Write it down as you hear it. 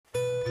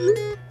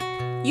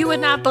You would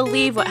not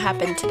believe what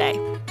happened today.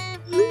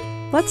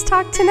 Let's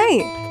talk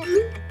tonight.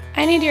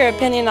 I need your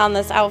opinion on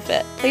this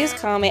outfit. Please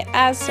call me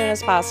as soon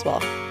as possible.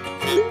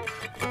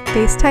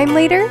 FaceTime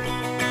later?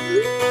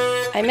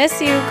 I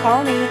miss you.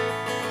 Call me.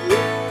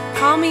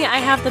 Call me, I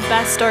have the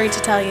best story to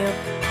tell you.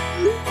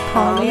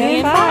 Call me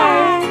in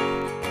bye.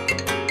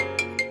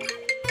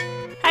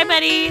 Hi,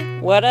 buddy.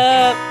 What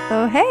up?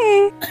 Oh,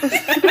 hey.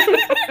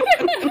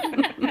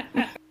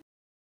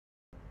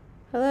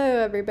 Hello,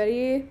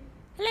 everybody.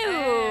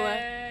 Hello.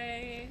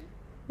 Hey.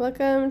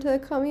 Welcome to the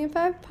Call Me at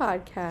 5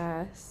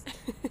 podcast.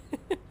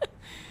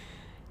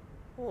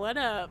 What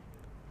up?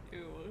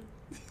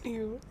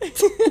 Ew.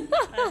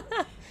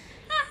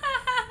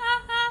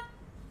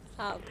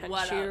 I'll punch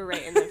What you up?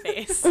 right in the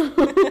face.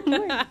 Oh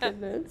my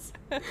goodness.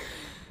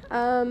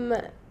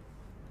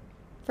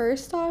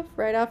 First off,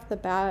 right off the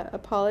bat,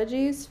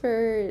 apologies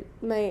for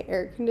my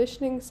air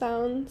conditioning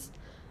sounds.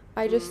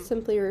 I just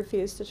simply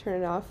refuse to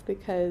turn it off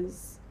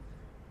because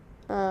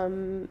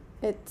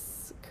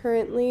it's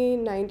currently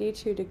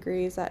 92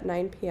 degrees at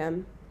 9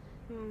 p.m.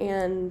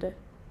 And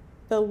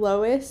the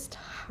lowest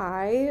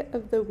high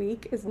of the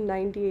week is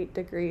 98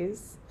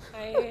 degrees.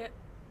 I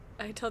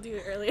told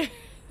you earlier,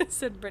 I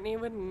said Brittany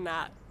would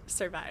not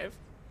survive.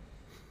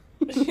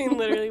 She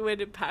literally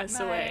would pass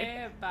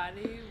away. My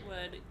body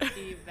would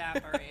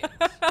evaporate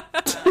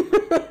on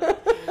the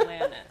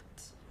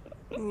planet.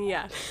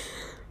 Yeah.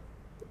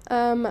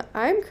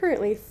 I'm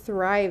currently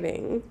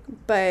thriving,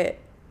 but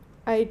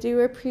I do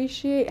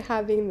appreciate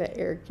having the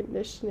air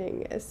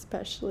conditioning,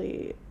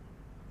 especially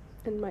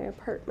in my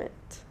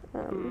apartment.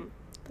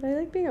 But I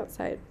like being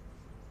outside.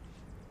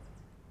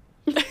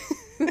 It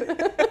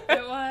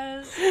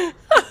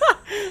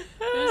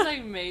was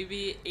like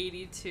maybe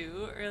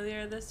 82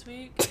 earlier this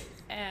week,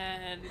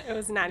 and It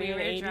was not we even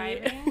were 80.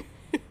 driving.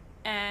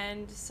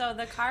 And so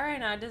the car right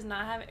now does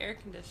not have air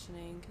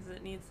conditioning because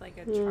it needs like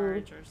a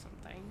charge or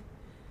something.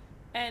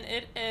 And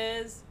it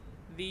is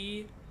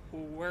the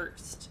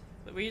worst.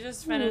 We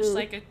just finished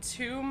like a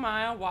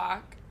 2-mile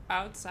walk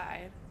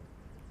outside,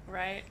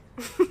 right?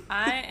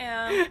 I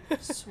am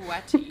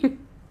sweaty.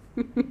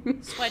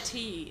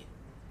 Sweaty.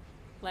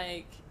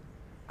 Like,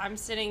 I'm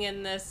sitting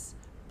in this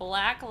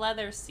black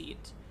leather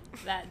seat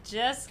that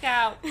just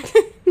got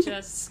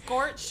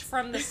scorched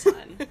from the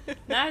sun.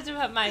 Now I have to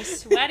put my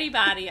sweaty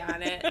body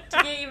on it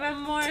to get even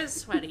more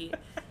sweaty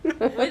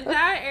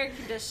without air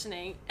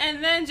conditioning.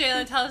 And then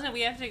Jayla tells me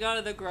we have to go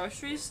to the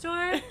grocery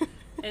store.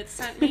 It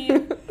sent me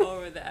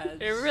over the edge.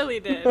 It really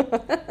did.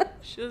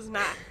 She was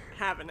not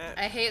having it.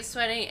 I hate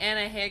sweating and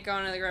I hate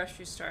going to the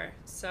grocery store.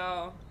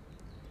 So,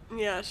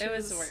 Yeah, she It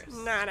was was the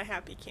worst. not a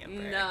happy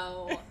camper.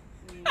 no.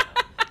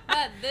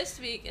 But this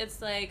week it's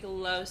like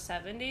low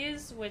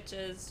 70s, which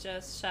is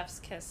just chef's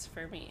kiss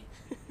for me.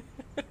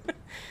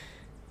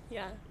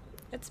 Yeah.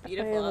 It's I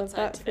beautiful love outside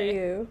that today. for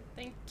you.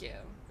 Thank you.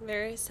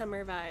 Very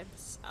summer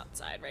vibes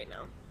outside right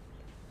now.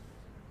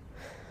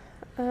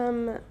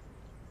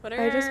 What are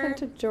I just went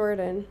to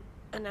Jordan.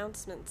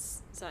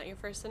 announcements? Is that your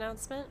first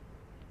announcement?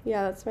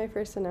 Yeah, that's my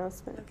first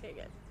announcement. Okay,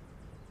 good.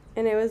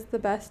 And it was the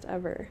best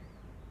ever.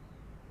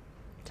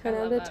 10 I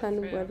out love of that 10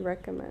 for you. would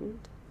recommend.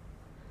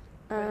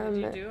 What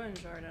did you do in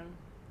Jordan?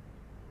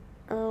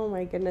 Oh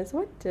my goodness,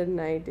 what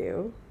didn't I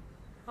do?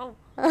 Oh.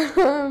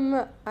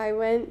 I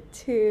went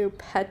to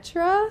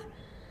Petra,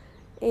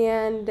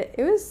 and it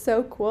was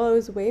so cool. It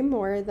was way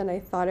more than I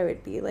thought it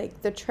would be.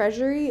 Like, the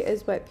treasury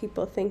is what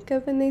people think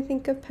of when they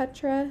think of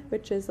Petra,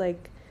 which is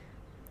like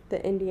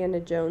the Indiana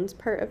Jones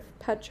part of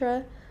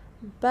Petra.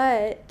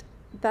 But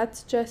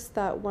that's just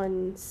that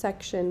one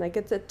section. Like,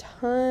 it's a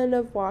ton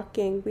of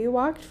walking. We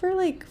walked for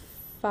like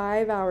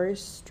 5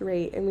 hours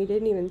straight, and we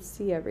didn't even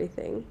see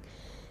everything.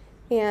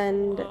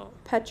 And Whoa.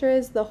 Petra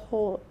is the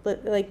whole,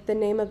 like, the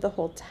name of the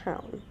whole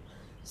town.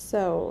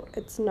 So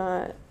it's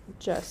not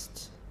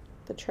just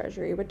the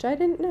treasury, which I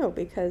didn't know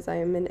because I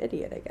am an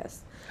idiot, I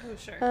guess. Oh,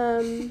 sure.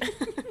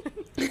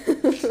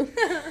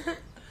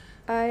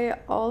 I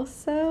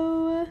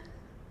also,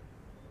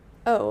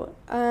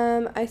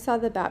 I saw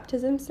the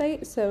baptism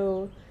site,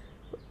 so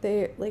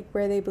they, like,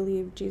 where they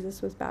believe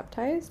Jesus was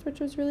baptized, which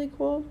was really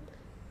cool.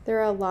 There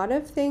are a lot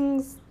of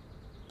things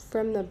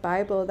from the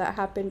Bible that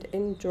happened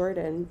in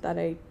Jordan that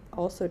I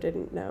also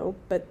didn't know,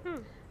 but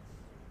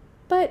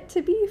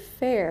to be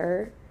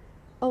fair,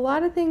 a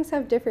lot of things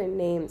have different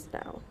names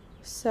now.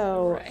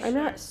 So Right. I'm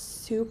not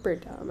super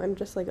dumb. I'm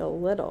just like a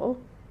little.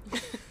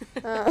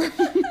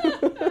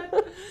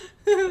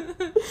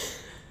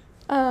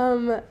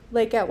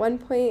 Like at one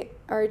point,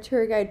 our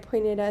tour guide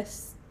pointed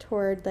us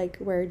toward like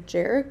where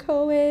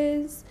Jericho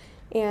is,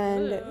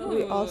 and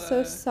we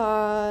also Ooh.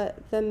 saw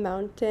the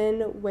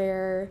mountain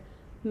where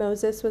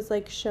Moses was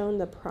like shown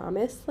the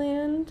promised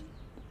land,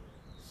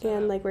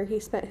 and like where he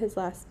spent his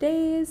last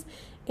days,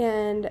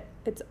 and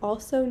it's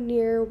also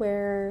near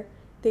where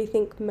they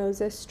think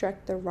Moses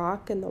struck the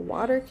rock and the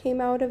water came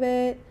out of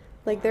it.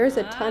 Like there's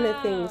a ton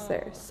of things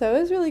there, Wow. so it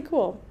was really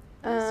cool.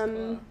 That's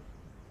cool.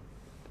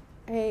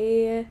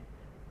 I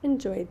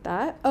enjoyed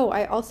that. Oh,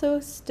 I also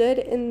stood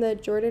in the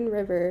Jordan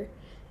River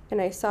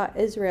and I saw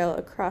Israel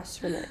across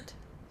from it.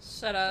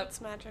 Shut up.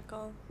 It's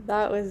magical.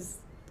 That was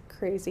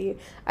crazy.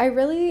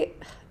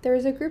 There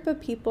was a group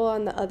of people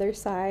on the other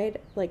side,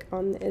 like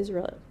on the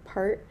Israel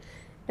part,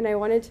 and I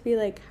wanted to be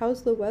like,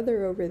 how's the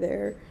weather over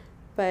there?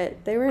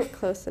 But they weren't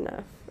close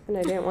enough, and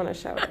I didn't want to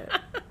shout it.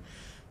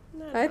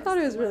 I thought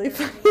it was really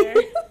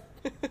funny.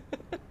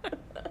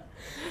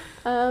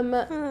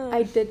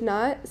 I did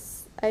not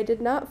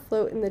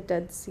float in the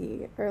Dead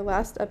Sea. Our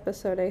last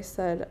episode I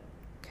said,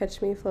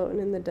 catch me floating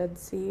in the Dead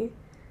Sea.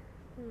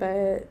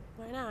 But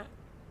why not?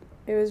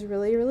 it was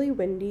really, really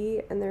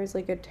windy, and there was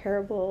like a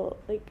terrible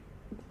like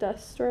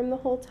dust storm the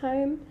whole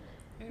time.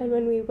 And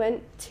when we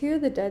went to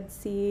the Dead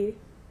Sea,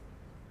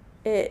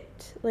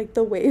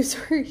 the waves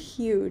were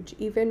huge,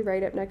 even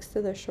right up next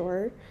to the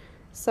shore.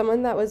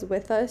 Someone that was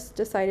with us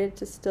decided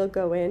to still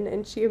go in,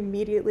 and she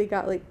immediately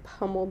got like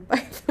pummeled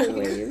by the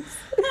waves.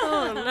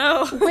 Oh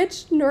no.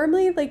 Which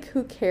normally, like,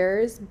 who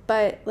cares?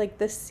 But like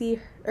the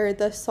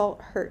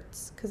salt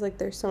hurts because like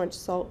there's so much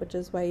salt, which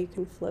is why you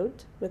can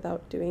float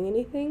without doing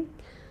anything.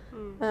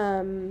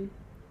 And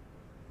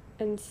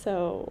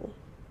so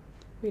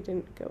we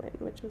didn't go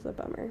in, which was a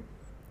bummer.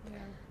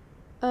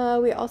 Yeah.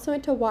 We also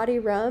went to Wadi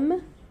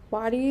Rum.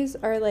 Wadis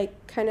are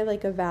like kind of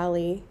like a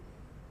valley.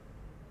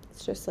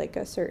 It's just like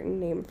a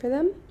certain name for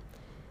them.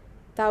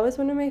 That was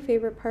one of my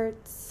favorite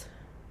parts.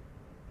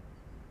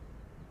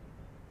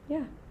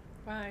 Yeah.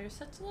 Wow, you're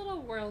such a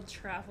little world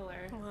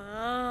traveler.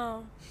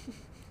 Wow.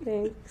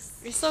 Thanks.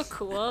 You're so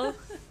cool.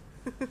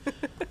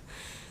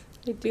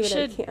 I do what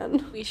I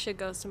can. We should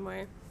go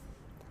somewhere.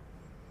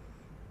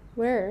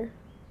 Where?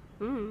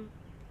 Somewhere.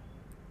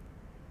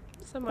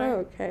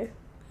 Oh, okay.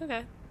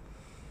 Okay.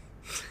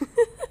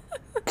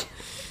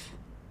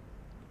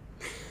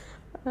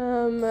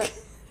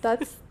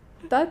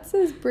 That's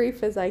as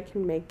brief as I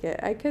can make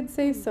it. I could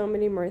say so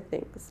many more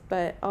things,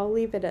 but I'll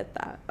leave it at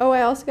that. Oh,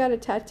 I also got a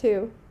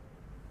tattoo.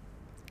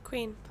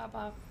 Queen. Pop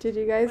off. Did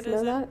you guys What know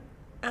is it?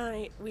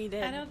 that? We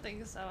did. I don't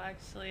think so,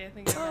 actually. I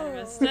think I might have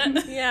missed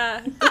it.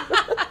 Yeah.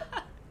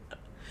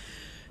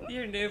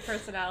 Your new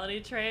personality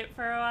trait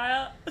for a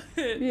while.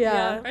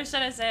 Yeah. Or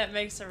should I say it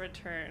makes a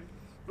return?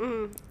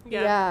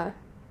 Yeah.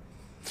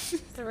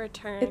 The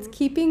return. It's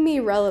keeping me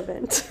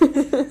relevant.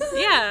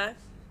 Yeah.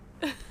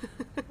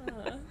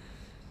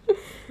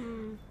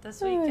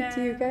 This weekend.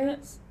 Do you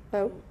guys?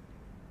 Oh,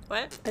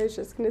 What? I was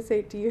just gonna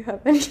say, do you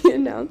have any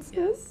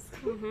announcements?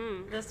 Yes.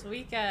 This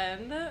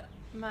weekend,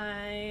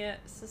 my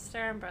sister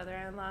and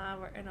brother-in-law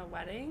were in a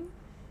wedding,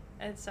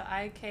 and so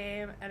I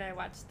came and I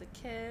watched the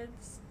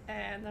kids,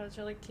 and that was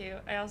really cute.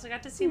 I also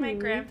got to see my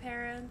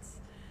grandparents,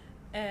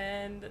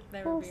 and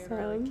they were being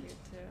really Awesome.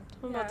 cute too.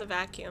 What about the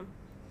vacuum?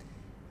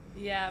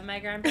 Yeah, my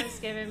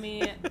grandpa's giving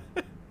me a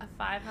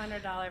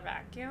 $500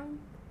 vacuum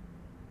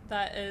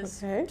that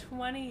is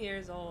 20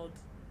 years old.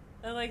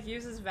 It like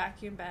uses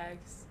vacuum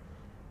bags.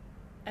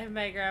 And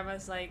my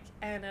grandma's like,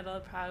 and it'll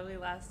probably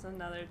last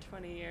another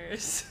 20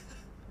 years.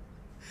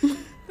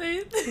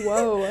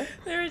 Whoa.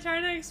 They were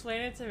trying to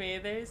explain it to me.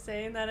 They're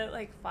saying that it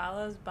like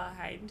follows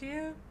behind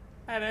you.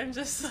 And I'm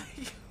just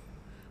like,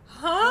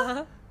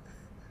 huh?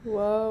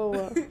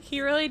 Whoa.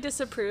 He really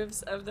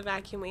disapproves of the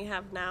vacuum we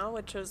have now,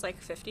 which was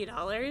like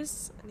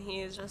 $50. And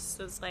he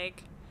just is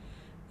like,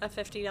 a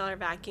 $50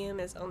 vacuum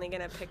is only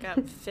going to pick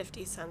up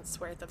 50 cents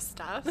worth of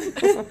stuff.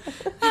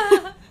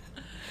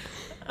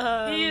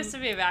 He used to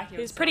be a vacuum.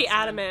 He's pretty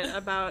adamant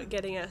about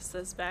getting us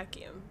this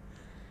vacuum.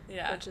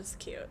 Yeah. Which is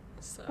cute.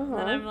 So. And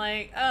I'm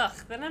like, ugh,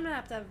 then I'm going to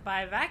have to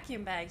buy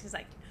vacuum bags. He's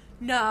like,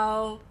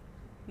 no,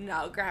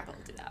 Grandpa will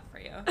do that for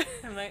you.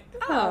 I'm like,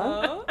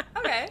 oh,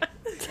 okay.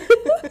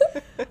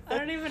 I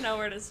don't even know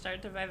where to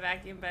start to buy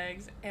vacuum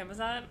bags.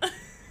 Amazon?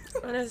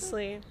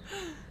 Honestly.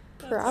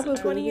 Probably,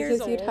 20 years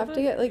because you'd have to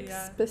old? get like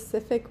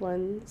specific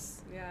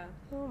ones. Yeah.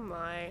 Oh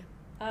my.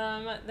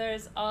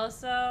 There's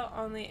also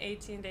only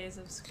 18 days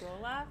of school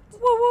left. Whoa,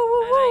 whoa,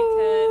 whoa, And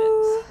I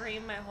whoa. could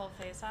scream my whole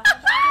face off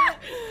about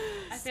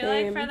it. I feel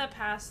like Same. for the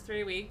past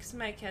 3 weeks,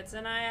 my kids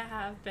and I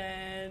have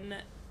been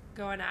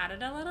going at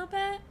it a little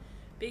bit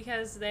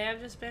because they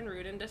have just been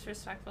rude and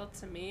disrespectful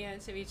to me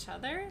and to each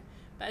other.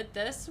 But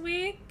this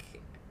week,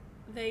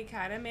 they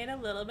kind of made a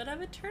little bit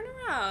of a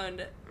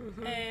turnaround.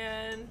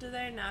 And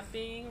they're not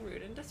being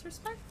rude and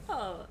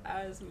disrespectful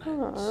as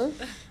much.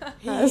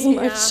 As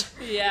much.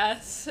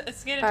 Yes.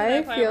 It's getting to I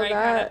the point feel where I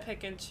kind that. of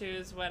pick and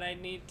choose what I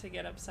need to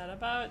get upset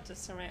about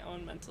just for my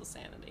own mental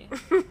sanity.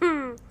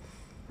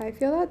 I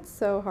feel that's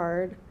so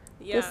hard.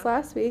 Yeah. This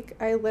last week,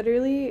 I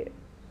literally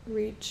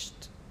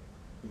reached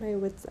my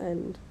wit's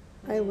end.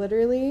 I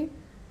literally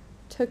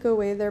took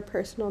away their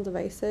personal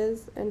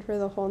devices, and for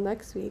the whole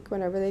next week,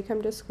 whenever they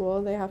come to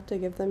school, they have to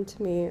give them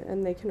to me,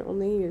 and they can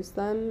only use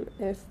them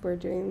if we're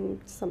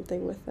doing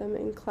something with them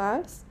in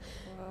class.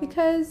 Wow.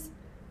 Because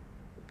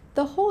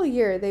the whole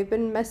year they've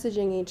been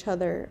messaging each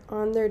other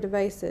on their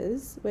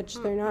devices, which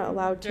they're not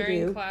allowed to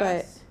During do, class.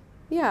 but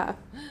yeah,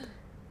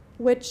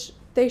 which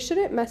they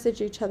shouldn't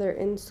message each other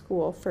in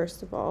school,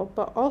 first of all,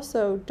 but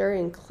also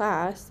during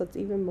class. That's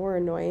even more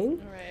annoying.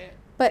 Right.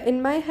 But in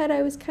my head,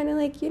 I was kind of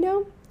like,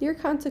 your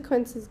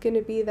consequence is going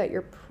to be that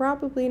you're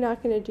probably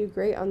not going to do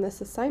great on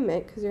this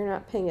assignment because you're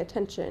not paying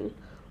attention.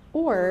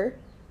 Or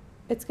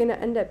it's going to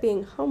end up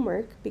being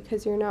homework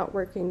because you're not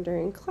working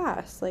during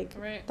class. Like,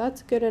 Right.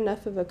 that's good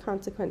enough of a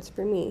consequence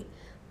for me.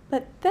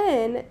 But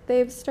then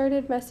they've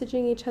started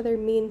messaging each other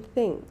mean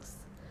things.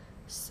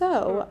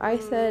 So I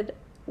said,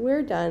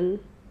 we're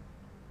done.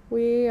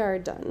 We are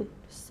done.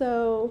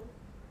 So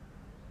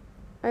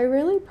I'm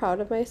really proud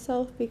of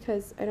myself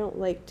because I don't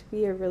like to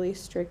be a really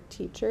strict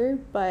teacher,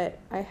 but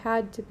I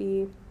had to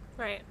be.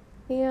 Right.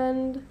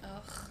 And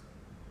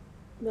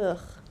Ugh.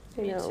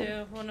 I Me know.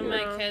 too. One of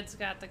my kids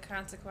got the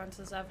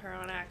consequences of her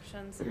own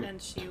actions,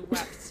 and she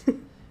wept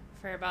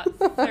for about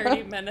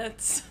 30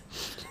 minutes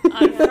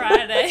on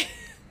Friday.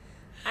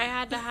 I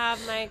had to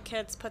have my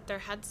kids put their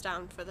heads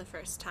down for the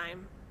first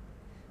time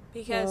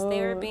because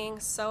they were being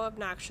so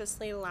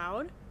obnoxiously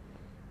loud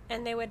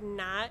and they would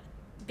not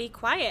be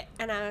quiet.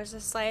 And I was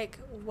just like,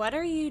 what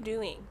are you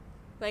doing?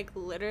 Like,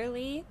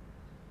 literally,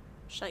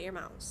 shut your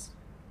mouths.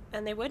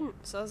 And they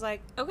wouldn't. So I was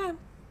like, okay,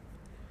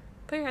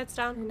 put your heads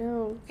I down.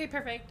 know. Okay,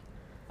 perfect.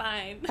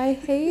 Fine.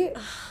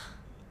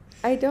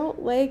 I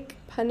don't like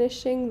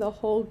punishing the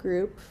whole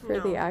group for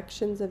the No.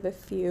 actions of a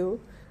few,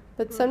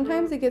 but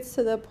sometimes it gets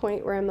to the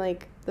point where I'm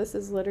like, this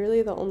is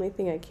literally the only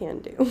thing I can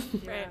do.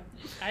 Yeah.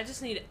 I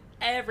just need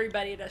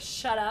everybody to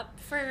shut up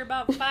for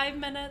about 5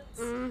 minutes.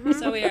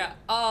 So we are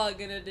all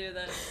going to do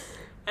this.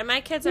 And my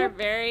kids are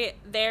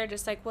they're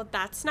just like, well,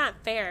 that's not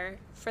fair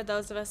for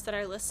those of us that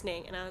are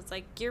listening. And I was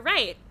like, you're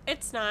right.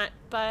 It's not,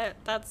 but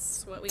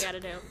that's what we got to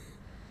do.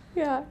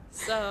 Yeah.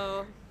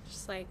 So,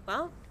 just like,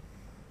 well,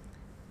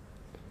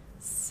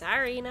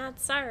 sorry, not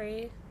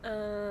sorry.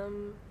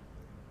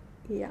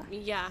 Yeah.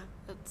 Yeah,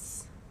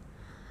 it's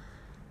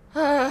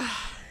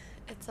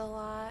it's a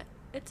lot.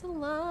 It's a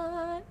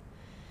lot.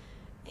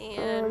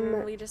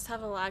 And we just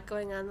have a lot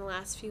going on the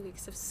last few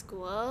weeks of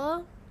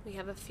school. We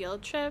have a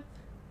field trip.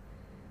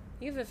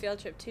 You have a field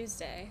trip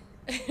Tuesday,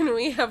 and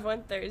we have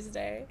one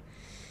Thursday.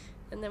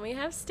 And then we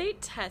have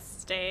state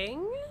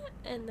testing,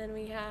 and then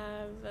we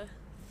have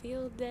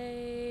field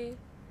day,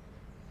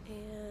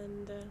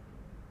 and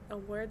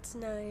awards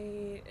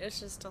night. It's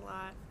just a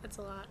lot. It's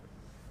a lot.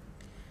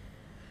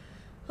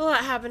 A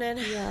lot happening.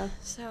 Yeah.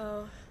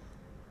 So,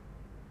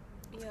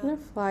 It's yeah. gonna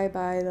fly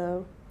by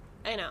though.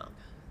 I know.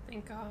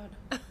 Thank God.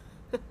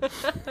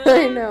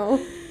 I know.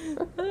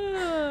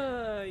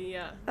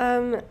 Yeah.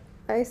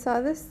 I saw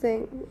this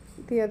thing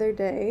the other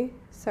day.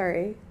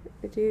 Sorry.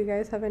 Do you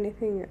guys have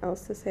anything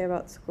else to say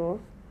about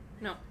school?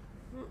 No.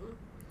 Mm-mm.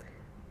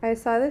 I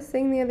saw this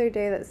thing the other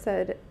day that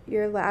said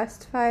your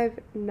last 5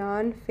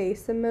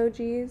 non-face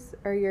emojis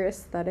are your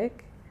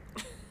aesthetic.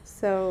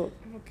 So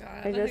Oh,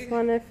 God. I just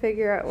want to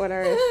figure out what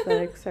our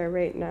aesthetics are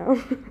right now.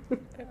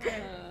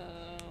 Okay.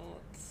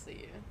 Let's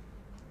see.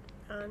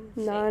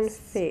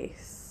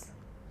 Non-face.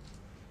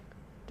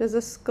 Does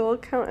a skull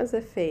count as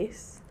a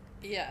face?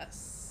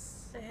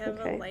 Yes. I have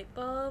Okay. a light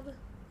bulb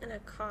and a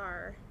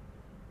car.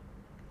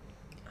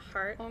 A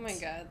heart. Oh, my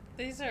God.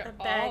 These are A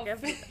bag all...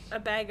 of a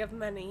bag of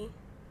money.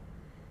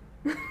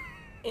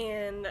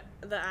 And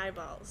the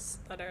eyeballs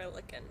that are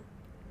looking.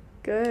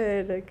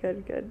 Good,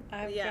 good, good.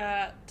 I've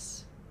Yeah. got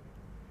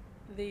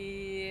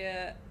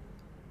the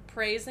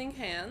praising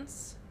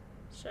hands,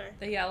 Sure.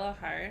 the yellow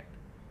heart,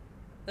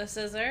 the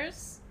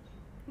scissors,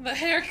 the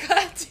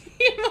haircut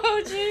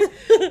emoji,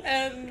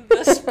 and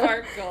the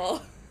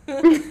sparkle.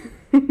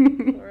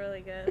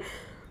 Really good.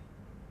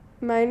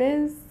 Mine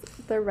is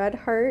the red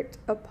heart,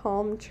 a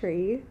palm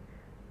tree,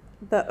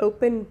 the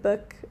open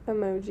book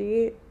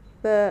emoji,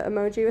 the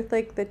emoji with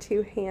like the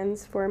 2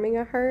 hands forming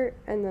a heart,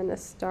 and then a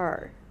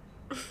star.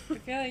 I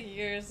feel like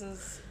yours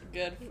is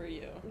good for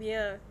you.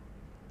 Yeah.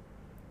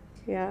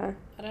 Yeah.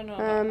 I don't know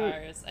about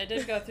ours. I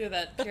did go through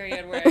that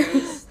period where I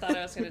thought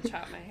I was going to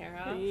chop my hair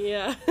off.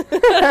 Yeah.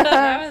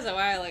 That was a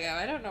while ago.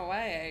 I don't know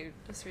why I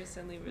just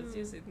recently was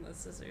using the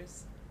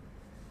scissors.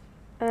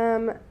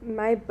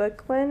 My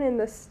book one and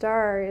the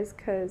star is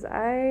because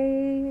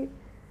I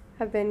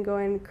have been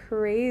going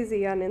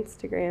crazy on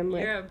Instagram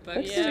with You're a book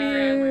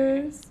bookstagrammer.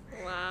 reviews.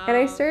 Wow. And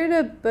I started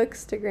a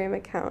Bookstagram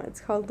account.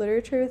 It's called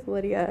Literature with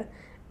Lydia.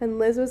 And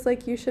Liz was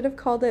like, you should have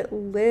called it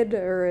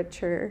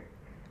Liderature.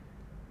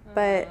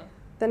 But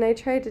then I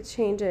tried to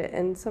change it,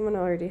 and someone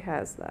already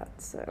has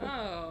that, so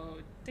Oh,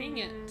 dang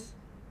it.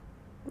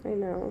 I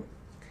know.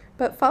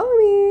 But follow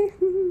me.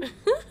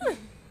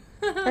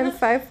 I'm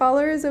 5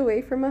 followers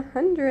away from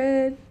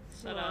 100.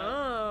 Shut up.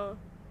 Wow.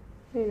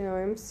 I know,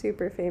 I'm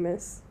super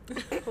famous.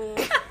 Cool.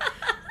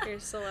 You're a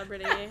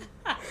celebrity.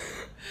 I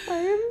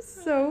am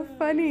so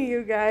funny,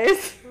 you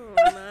guys.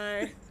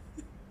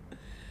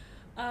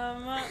 Oh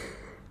my.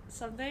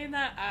 Something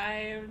that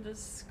I'm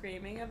just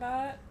screaming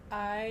about,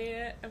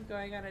 I am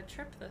going on a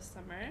trip this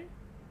summer.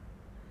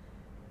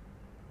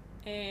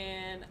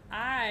 And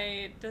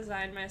I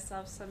designed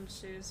myself some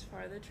shoes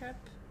for the trip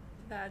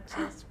that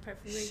just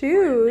perfectly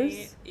coordinate.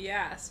 Shoes?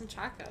 Yeah, some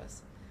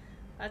chacos.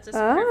 That just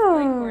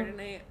perfectly Oh.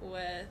 coordinate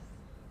with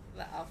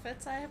the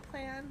outfits I have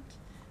planned.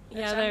 Which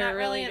Yeah, I'm they're not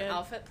really really an good.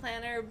 outfit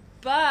planner,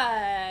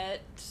 but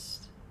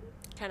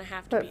kind of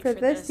have to But be for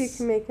for this, you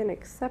can make an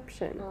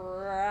exception.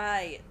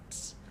 Right.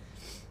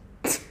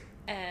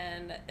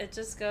 And it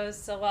just goes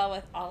so well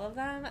with all of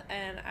them,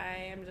 and I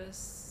am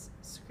just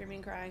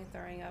screaming, crying,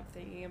 throwing up,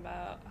 thinking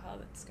about how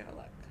it's gonna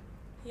look.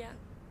 Yeah.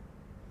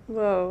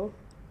 Whoa.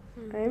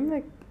 Mhm. I'm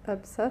like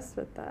obsessed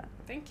with that.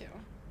 Thank you.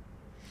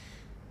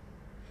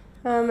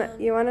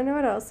 You want to know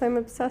what else I'm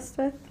obsessed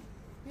with?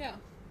 Yeah.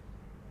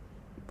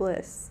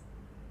 Bliss.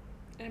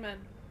 Amen.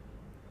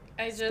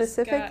 I just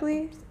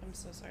Specifically? I'm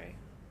so sorry.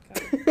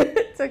 Go ahead.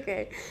 It's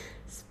okay.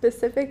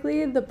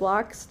 Specifically, the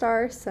Block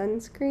Star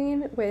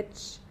sunscreen,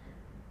 which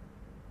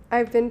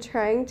I've been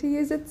trying to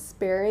use it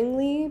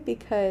sparingly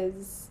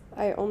because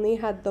I only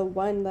had the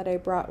one that I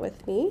brought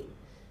with me.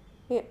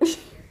 And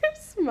your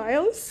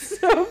smile's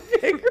so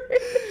big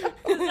right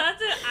now.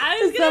 That's it. I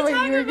was Is that gonna what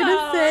talk you were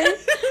about. gonna say?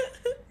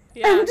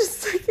 Yeah. I'm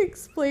just like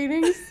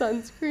explaining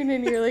sunscreen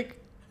and you're like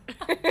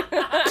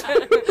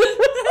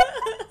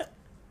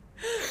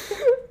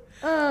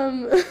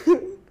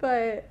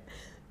but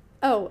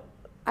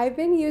I've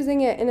been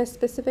using it in a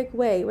specific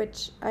way,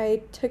 which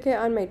I took it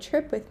on my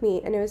trip with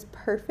me and it was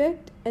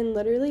perfect, and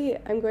literally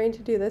I'm going to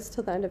do this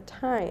till the end of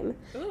time.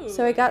 Ooh.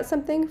 So I got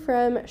something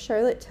from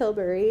Charlotte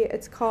Tilbury.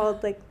 It's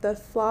called like the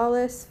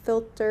Flawless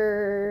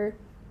Filter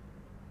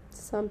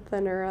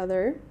something or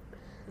other.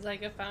 Is it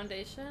like a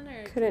foundation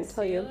or a Couldn't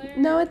tell you. concealer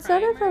No, or it's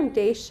not a primer?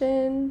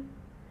 foundation.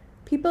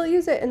 People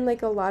use it in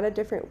like a lot of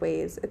different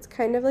ways. It's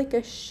kind of like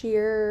a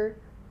sheer,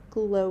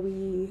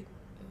 glowy,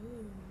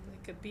 Ooh,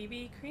 like a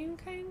BB cream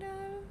kind of?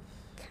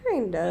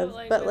 kind of,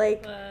 Oh, but with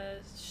like the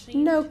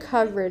sheen no to it?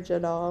 coverage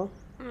at all.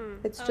 Mm.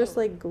 It's just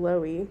Oh. like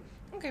glowy.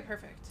 Okay,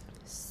 perfect.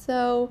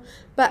 So,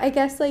 but I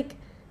guess like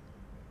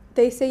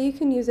they say you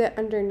can use it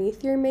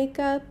underneath your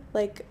makeup,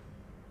 like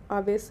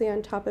obviously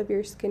on top of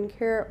your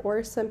skincare,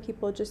 or some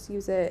people just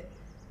use it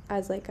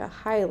as like a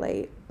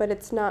highlight, but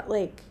it's not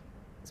like,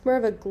 it's more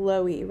of a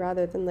glowy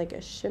rather than like a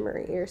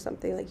shimmery or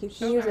something. Like you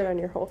can use it Okay. on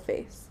your whole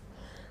face.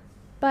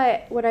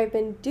 But what I've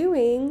been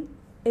doing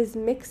is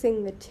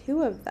mixing the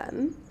two of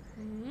them,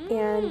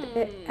 and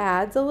it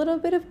adds a little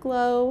bit of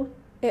glow.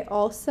 It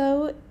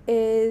also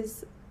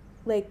is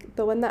like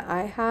the one that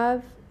I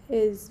have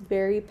is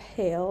very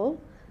pale,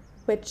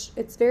 which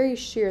it's very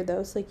sheer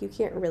though, so like you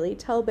can't really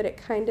tell, but it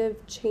kind of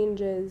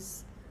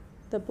changes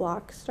the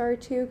Block Star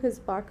too, because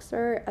Block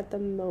Star at the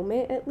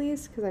moment at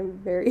least, because I'm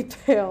very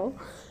pale,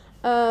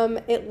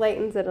 it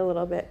lightens it a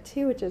little bit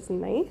too, which is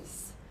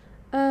nice.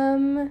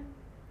 And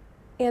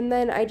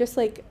then I just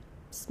like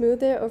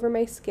smooth it over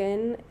my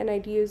skin, and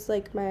I'd use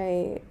like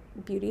my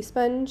beauty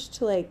sponge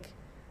to like,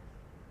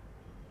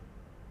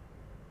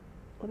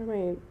 what am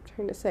I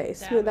trying to say?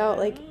 Smooth out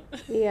like,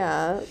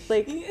 yeah,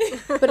 like,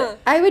 but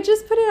I would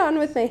just put it on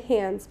with my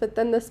hands, but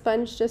then the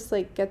sponge just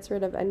like gets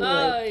rid of any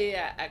like,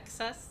 yeah,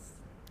 excess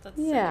that's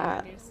sitting yeah,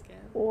 on your skin.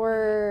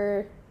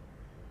 or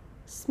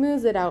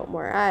smooths it out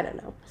more. I don't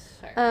know.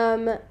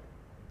 Sure.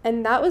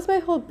 And that was my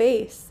whole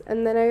base.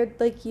 And then I would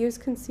like use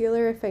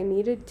concealer if I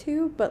needed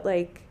to, but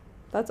like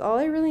that's all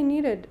I really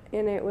needed.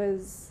 And it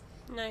was,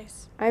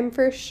 Nice. I'm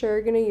for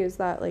sure gonna use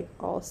that like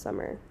all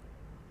summer.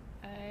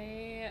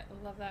 I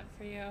love that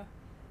for you.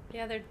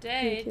 The other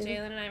day, Thank you.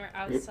 Jalen and I were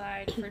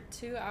outside for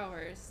 2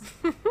 hours,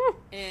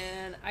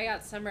 and I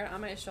got sunburn on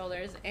my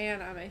shoulders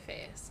and on my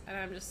face. And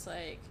I'm just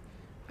like,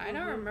 I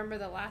don't remember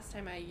the last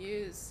time I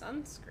used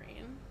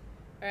sunscreen,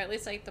 or at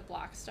least like the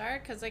Block Star,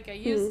 because like I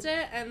used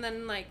it and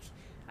then like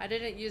I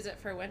didn't use it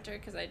for winter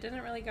because I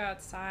didn't really go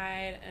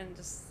outside and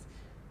just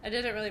it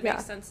didn't really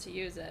make sense to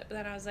use it. But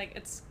then I was like,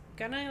 it's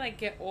gonna like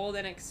get old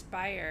and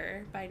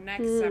expire by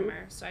next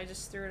summer, so I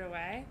just threw it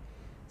away.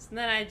 So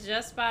then I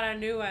just bought a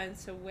new one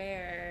to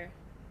wear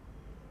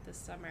this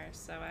summer,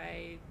 so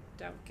I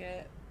don't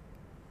get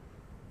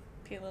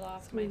peel it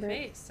off my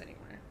face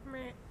anymore.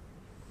 Right.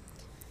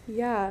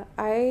 Yeah,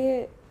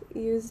 I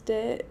used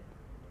it,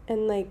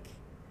 and like,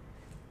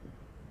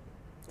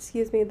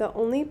 excuse me, the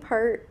only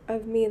part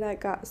of me that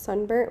got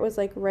sunburnt was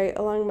like right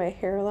along my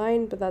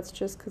hairline, but that's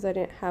just because I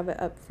didn't have it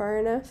up far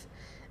enough.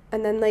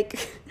 And then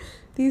like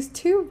these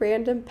two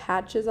random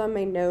patches on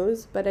my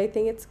nose, but I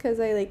think it's because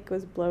I like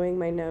was blowing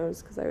my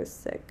nose because I was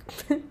sick.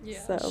 Yeah,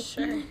 So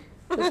Sure.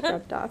 just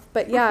rubbed off.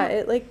 But yeah,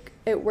 it like,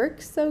 it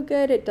works so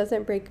good. It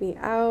doesn't break me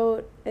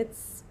out.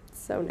 It's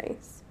so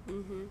nice.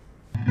 Mm-hmm.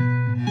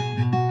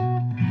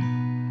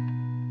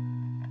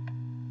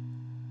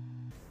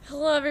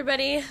 Hello,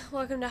 everybody.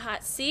 Welcome to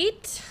Hot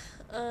Seat.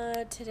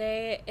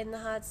 Today in the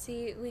hot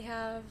seat we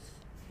have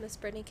Miss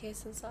Brittany K.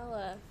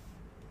 Sensala.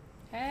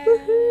 Hey,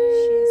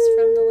 She's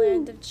from the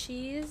land of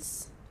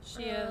cheese.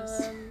 she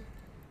is.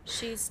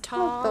 She's Not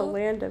tall. the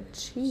land of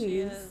She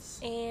cheese. is.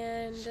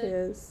 And She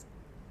is.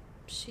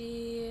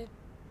 she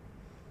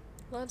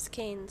loves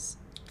canes.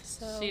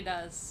 So She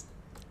does.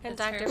 and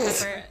It's Dr. her Pepper.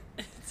 favorite.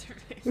 It's her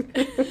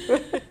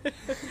favorite.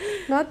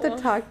 Not the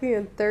talking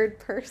in third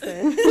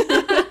person.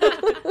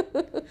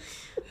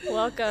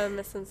 Welcome,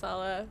 Miss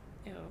Sensala.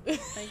 Ew,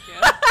 thank you.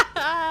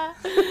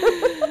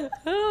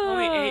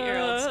 Only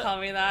 8-year-olds call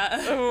me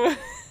that.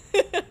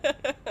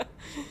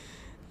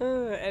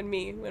 And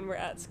me when we're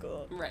at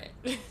school. Right.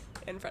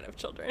 in front of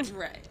children.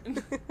 Right.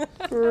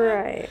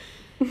 Right.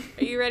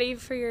 Are you ready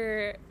for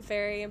your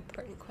very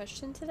important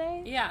question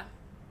today? Yeah.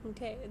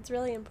 Okay, it's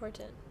really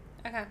important.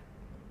 Okay.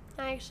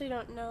 I actually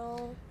don't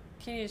know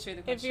Can you just read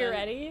the question? if you're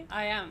ready.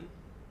 I am.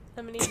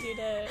 I'm going to need you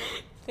to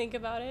think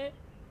about it.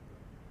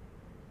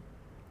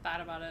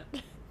 Thought about it.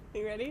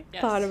 You ready?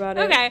 Yes. Thought about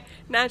it. Okay,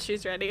 now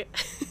she's ready.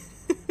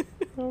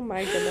 Oh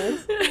my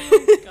goodness.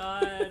 Oh my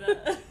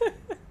god.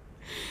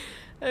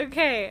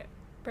 Okay,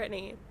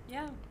 Brittany.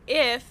 Yeah.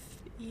 If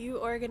you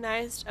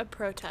organized a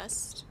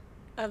protest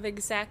of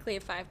exactly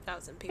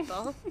 5,000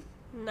 people,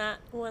 not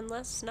one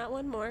less, not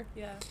one more,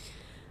 Yeah.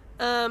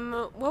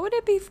 what would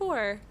it be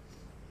for?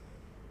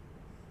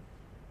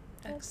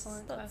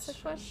 Excellent That's the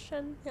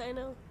question. Yeah, I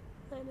know.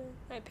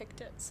 I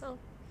picked it, so.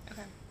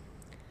 Okay.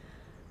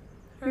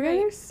 You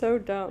guys are so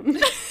dumb.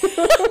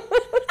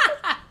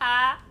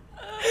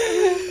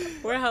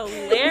 We're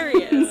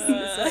hilarious,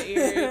 is what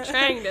you're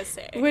trying to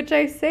say. Which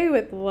I say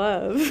with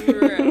love.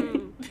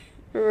 Right.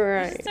 We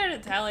Right. should start a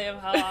tally of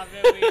how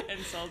often we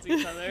insult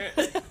each other.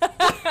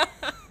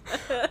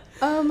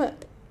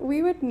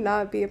 We would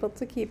not be able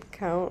to keep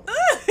count.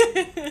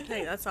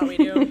 Hey, that's all we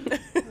do.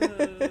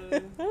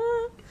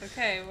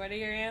 Okay, what are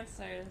your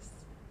answers?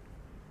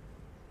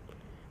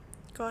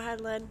 Go ahead,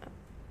 Lynn.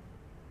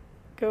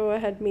 Go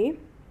ahead, me.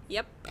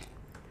 Yep.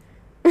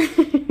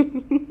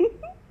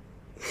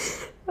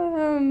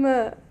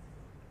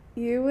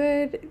 You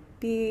would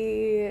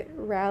be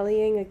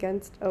rallying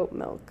against oat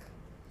milk.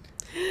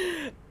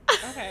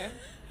 Okay.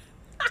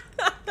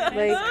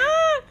 Like,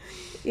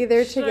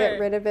 either to Sure. get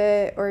rid of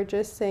it or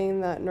just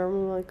saying that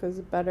normal milk was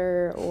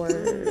better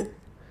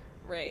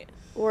Right.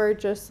 or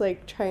just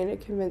like trying to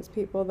convince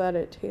people that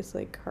it tastes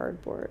like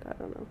cardboard. I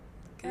don't know.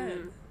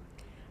 Good.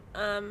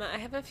 I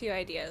have a few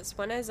ideas.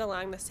 One is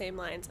along the same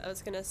lines. I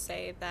was gonna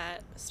say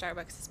that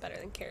Starbucks is better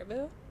than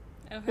Caribou.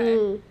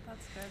 Okay.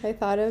 That's good. I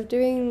thought of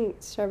doing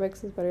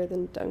Starbucks is better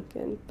than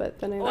Dunkin', but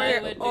then I I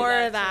would do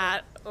Or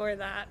that.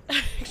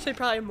 Actually,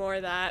 probably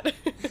more that.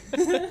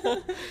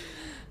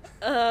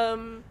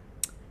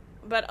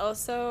 But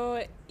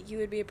also, you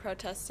would be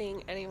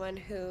protesting anyone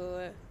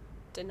who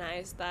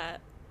denies that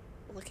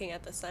looking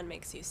at the sun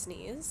makes you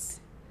sneeze.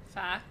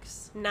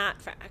 Facts.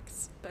 Not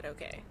facts, but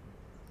okay.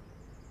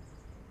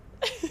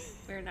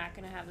 We're not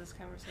gonna have this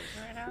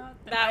conversation right now.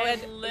 That I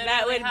would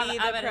literally have be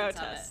the evidence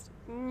of protest.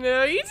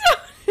 No, you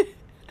don't.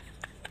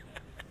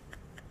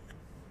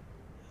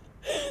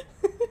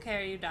 Okay,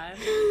 are you done?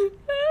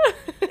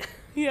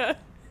 Yeah.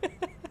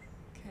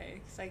 Okay,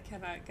 because I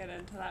cannot get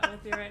into that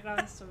with you right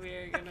now, so we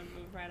are gonna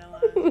move right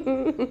along.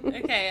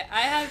 Okay,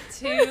 I have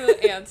two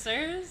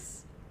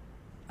answers.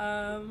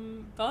 All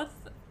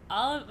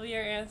of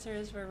your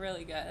answers were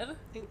really good.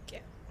 Thank you.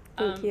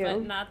 Thank you.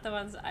 But not the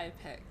ones I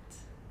picked.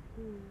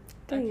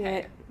 Dang Okay,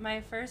 it.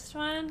 my first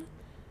one,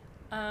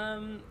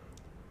 Jalen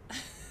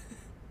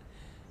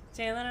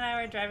and I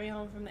were driving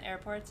home from the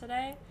airport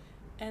today,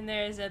 and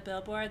there's a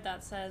billboard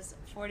that says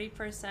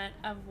 40%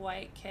 of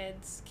white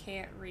kids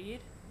can't read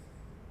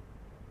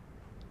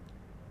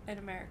in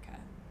America.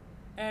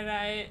 And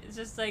I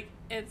just, like,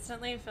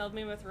 instantly filled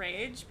me with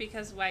rage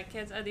because white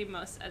kids are the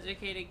most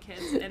educated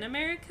kids in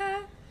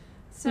America.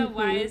 So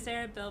why is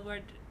there a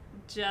billboard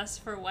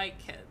just for white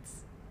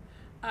kids?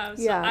 So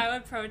Yeah. I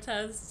would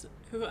protest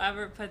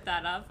whoever put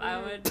that up. I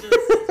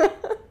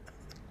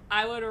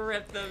would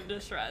rip them to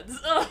shreds.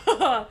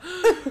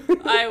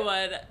 I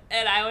would.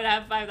 And I would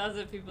have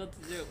 5,000 people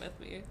to do it with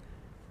me.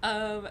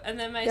 And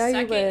then my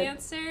second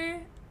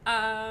answer,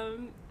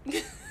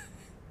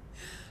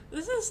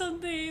 this is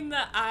something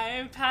that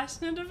I'm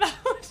passionate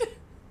about.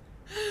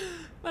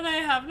 But I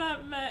have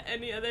not met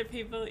any other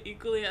people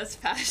equally as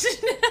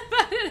passionate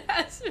about it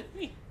as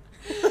me.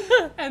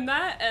 And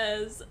that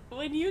is,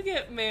 when you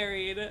get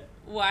married,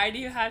 why do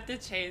you have to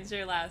change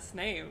your last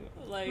name?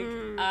 Like,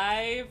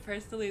 I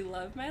personally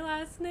love my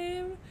last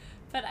name,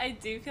 but I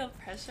do feel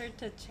pressured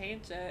to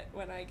change it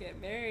when I get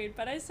married,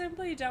 but I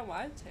simply don't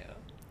want to.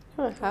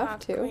 I don't have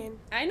to. Queen.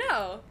 I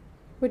know.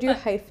 Would you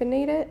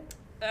hyphenate it?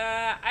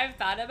 I've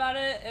thought about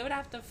it. It would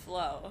have to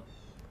flow.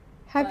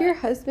 Have But- your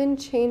husband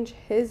change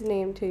his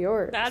name to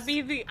yours. That'd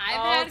be the I've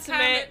had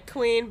ultimate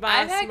queen boss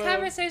I've had move.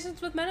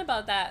 conversations with men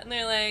about that, and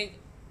they're like,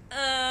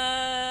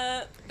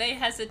 they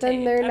hesitate.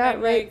 Then they're And not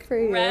I'm right like, for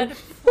you. Red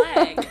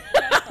flag.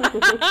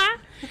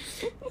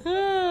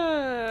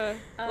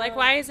 Like,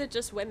 why is it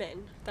just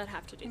women that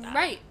have to do that?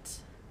 Right.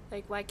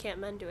 Like, why can't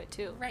men do it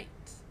too? Right.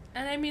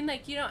 And I mean,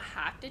 like, you don't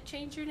have to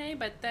change your name,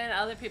 but then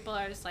other people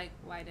are just like,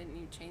 why didn't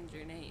you change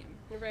your name?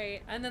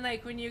 Right. And then,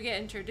 like, when you get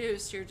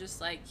introduced, you're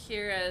just like,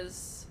 here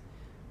is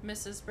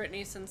Mrs.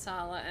 Brittany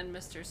Sensala and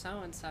Mr.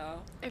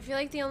 So-and-so. I feel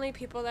like the only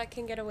people that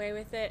can get away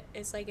with it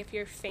is, like, if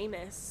you're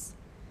famous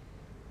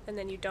and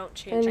then you don't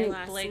change your And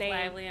last Blake name.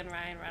 Lively and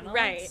Ryan Reynolds.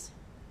 Right.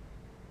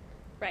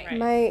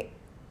 Right.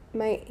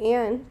 My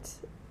aunt,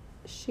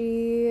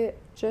 she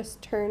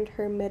just turned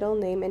her middle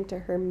name into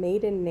her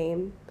maiden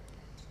name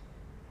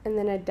and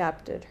then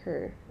adapted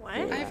her. What?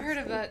 name I've last heard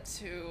of name. that,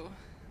 too.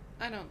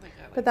 I don't think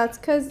I would. But that's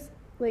because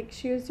like,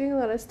 she was doing a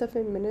lot of stuff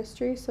in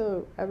ministry,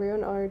 so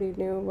everyone already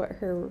knew what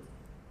her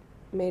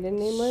maiden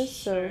name was,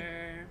 so,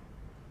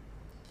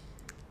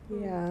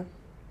 yeah.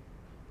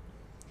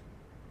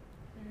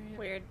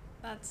 Weird.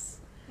 That's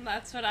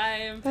what I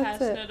am That's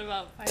passionate it.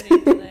 about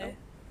finding today.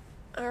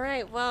 All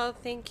right. Well,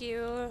 thank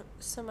you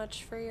so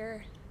much for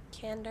your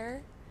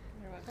candor.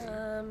 You're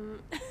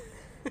welcome.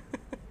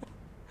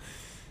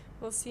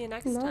 We'll see you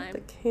next Not time. the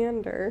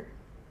candor.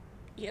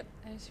 Yep.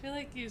 I just feel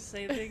like you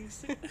say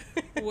things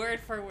word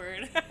for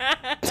word.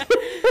 Yeah.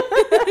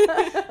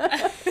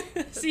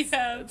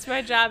 It's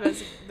my job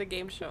as the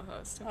game show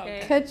host,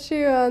 okay? Catch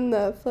you on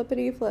the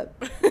flippity flip.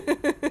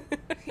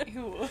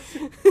 Ew.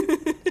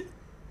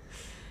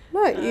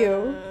 Not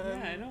you.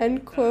 Yeah, I don't End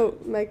like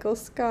quote, Michael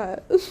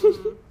Scott.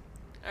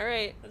 All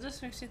right. That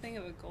just makes you think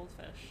of a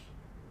goldfish.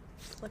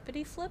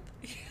 Flippity flip?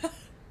 Yeah.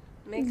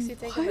 Makes you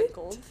think of a What?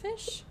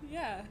 goldfish?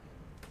 Yeah.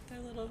 Their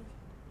little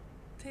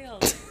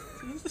tails.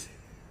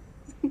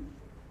 I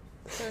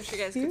wish you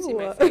guys could see Ew.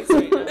 my face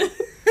right now.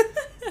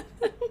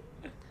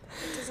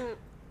 It doesn't.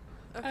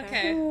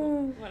 Okay.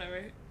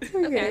 Whatever.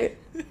 Okay.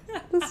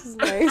 This is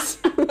nice.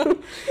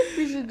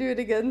 We should do it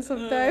again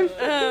sometime.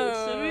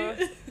 Oh, Should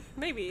we?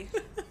 maybe.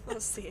 We'll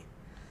see.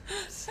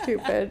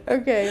 Stupid.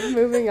 Okay,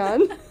 moving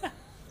on.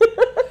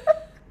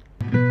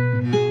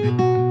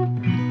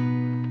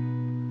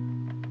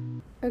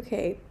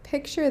 Okay,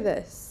 picture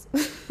this.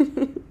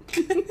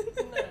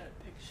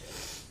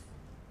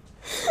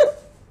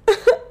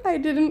 I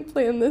didn't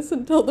plan this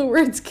until the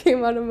words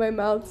came out of my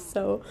mouth,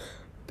 so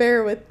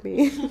bear with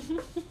me.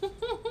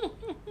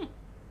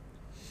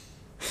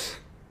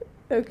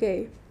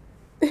 Okay.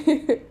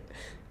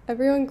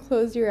 Everyone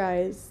close your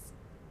eyes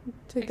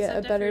to get a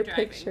Except if better you're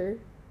driving. picture.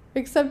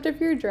 Except if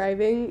you're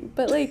driving,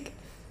 but like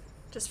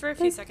Just for a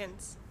few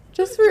seconds.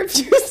 just for a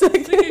few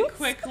seconds. It's like a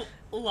quick,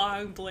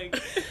 long blink.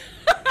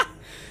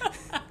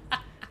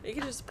 You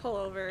can just pull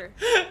over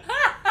for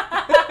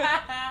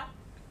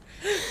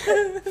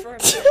a minute.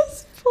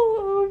 Just pull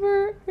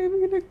over.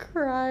 I'm gonna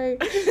cry.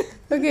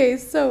 Okay,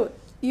 so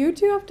you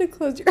two have to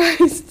close your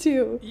eyes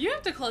too. You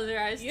have to close your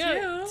eyes Yeah.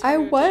 too. I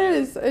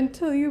was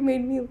until you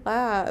made me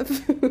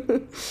laugh.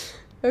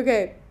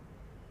 Okay.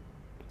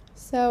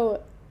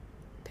 So,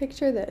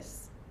 picture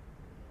this.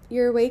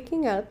 You're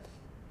waking up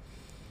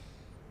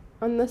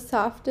on the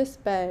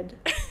softest bed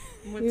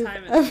What you've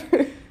time is it?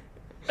 ever.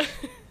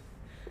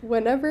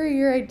 Whenever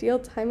your ideal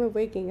time of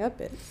waking up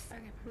is.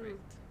 Okay,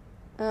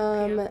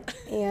 perfect.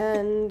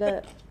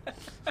 And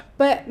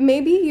but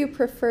maybe you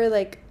prefer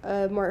like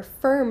a more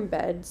firm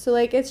bed. So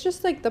like it's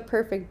just like the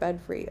perfect bed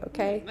for you,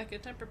 okay? Like a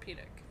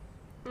Tempur-Pedic.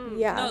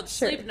 Yeah, No,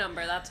 sure. sleep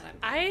number, that's what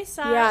I'm I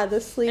saw Yeah,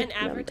 the sleep an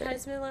number.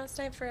 advertisement last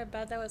night for a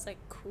bed that was like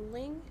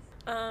cooling.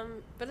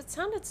 But it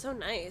sounded so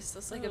nice.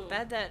 It's like a Ooh.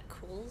 bed that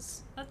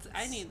cools.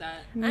 I need that.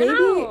 I Maybe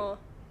know.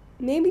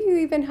 maybe you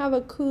even have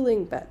a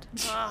cooling bed.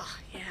 Oh,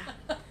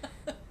 yeah.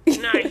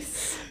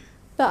 Nice.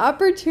 The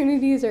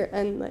opportunities are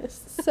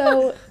endless.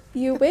 So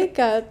you wake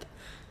up,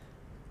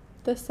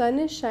 the sun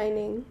is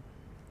shining,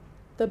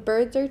 the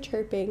birds are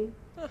chirping,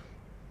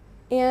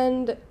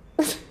 and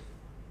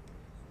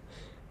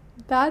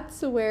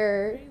that's Why are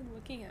where you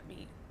looking at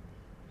me?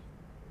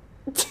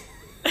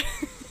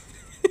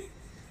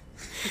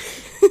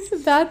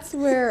 that's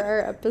where our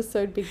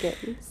episode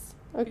begins.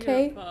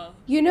 Okay? Beautiful.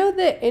 You know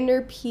the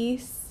inner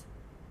peace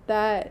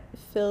that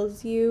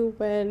fills you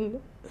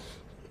when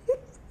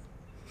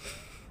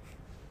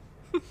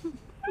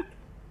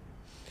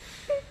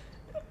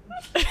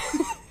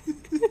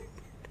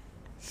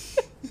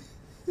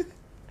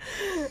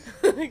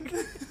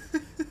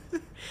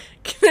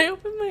Can I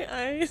open my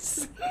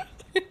eyes?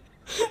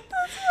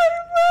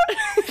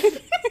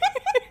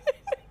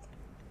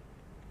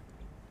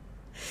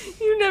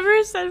 You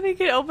never said we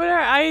could open our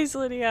eyes,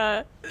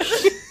 Lydia.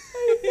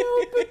 I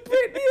know, but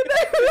Brittany and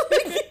I were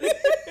looking at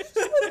each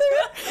other,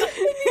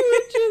 and you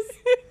were just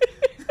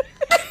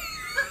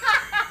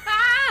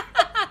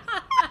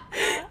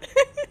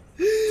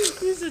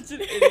You're such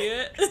an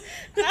idiot.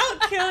 I'll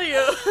kill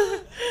you.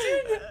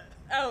 Dude,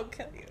 I'll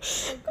kill you.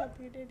 I'll call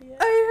you an idiot.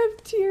 I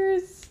have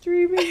tears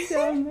streaming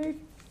down my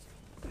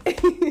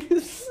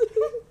face.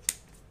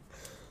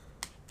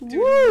 Do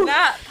Woo!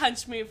 not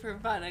punch me for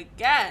fun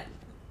again.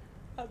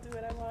 I'll do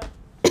what I want.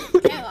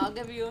 Okay, I'll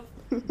give you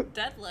a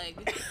dead leg.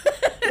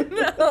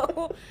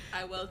 No.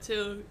 I will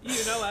too.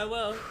 You know I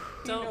will. You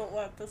don't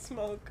want the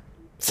smoke.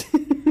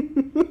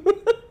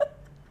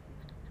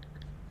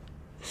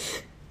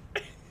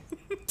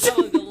 I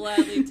will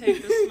gladly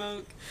take the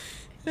smoke.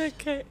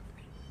 Okay.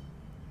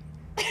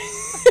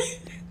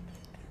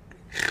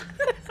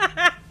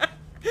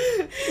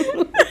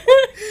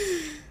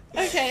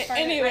 Okay, Fart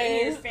it right in your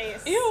anyways.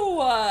 face. Ew,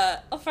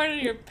 I'll fart in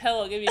your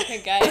pillow, give you a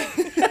pink eye.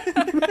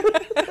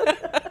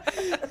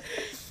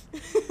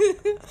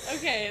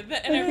 Okay,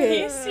 the inner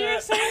Okay. peace you're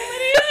saying,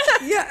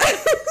 Lydia? Yeah.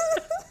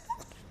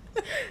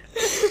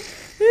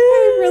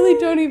 I really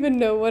don't even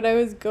know what I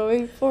was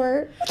going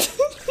for.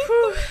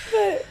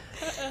 But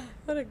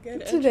What a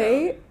good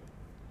today,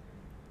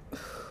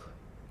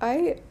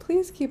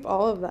 please keep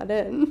all of that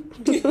in.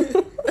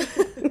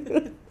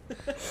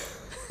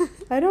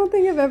 I don't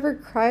think I've ever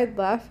cried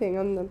laughing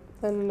on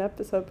an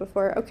episode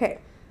before. Okay.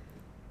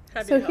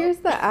 Happy So to here's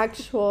help. the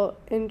actual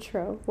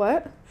intro.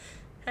 What?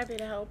 Happy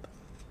to help.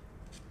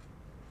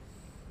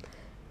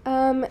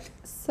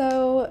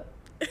 So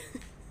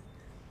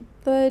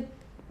the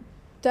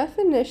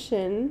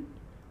definition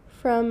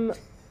from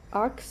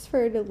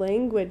Oxford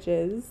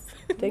Languages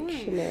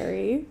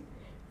Dictionary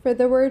for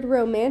the word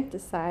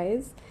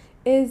romanticize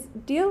is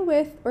deal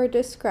with or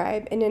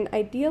describe in an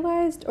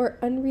idealized or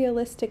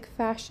unrealistic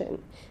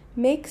fashion.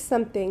 Make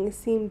something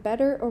seem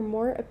better or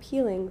more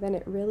appealing than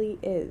it really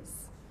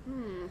is.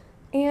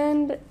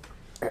 And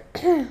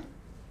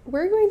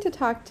we're going to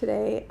talk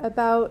today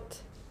about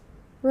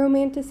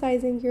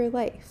romanticizing your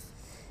life.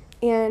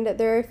 And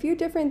there are a few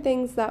different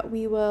things that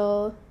we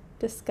will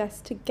discuss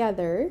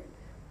together,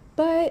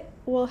 but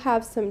we'll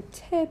have some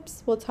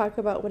tips. We'll talk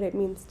about what it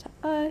means to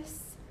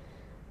us.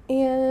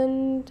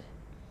 And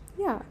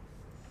yeah.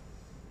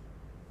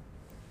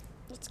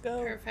 Let's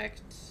go.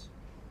 Perfect.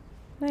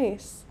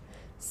 Nice.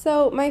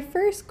 So my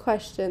first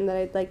question that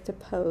I'd like to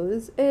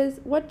pose is,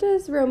 what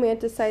does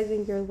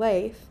romanticizing your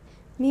life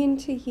mean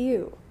to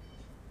you?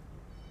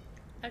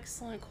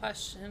 Excellent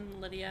question,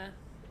 Lydia.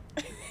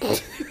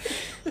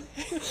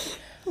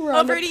 We're on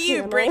Over the to you,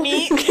 panel.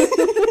 Brittany.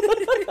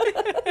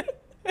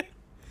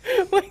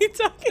 Why are you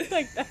talking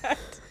like that?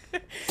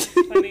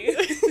 Funny.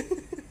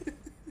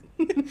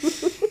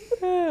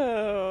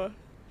 Oh.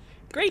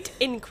 Great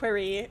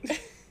inquiry.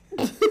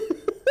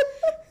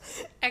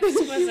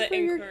 Exquisite For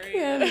your inquiry.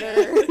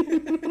 candor.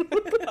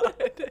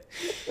 God.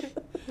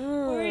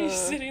 Why are you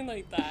sitting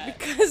like that?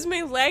 Because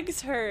my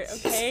legs hurt,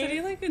 okay?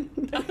 Sitting like on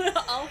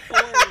all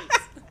fours.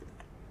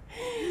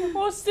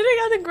 Well, sitting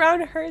on the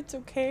ground hurts,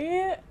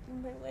 okay?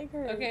 My leg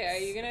hurts.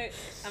 Okay,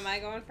 am I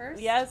going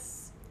first?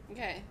 Yes.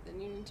 Okay,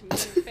 then you need to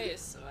move your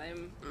face so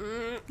I'm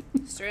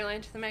straight line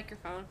to the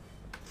microphone.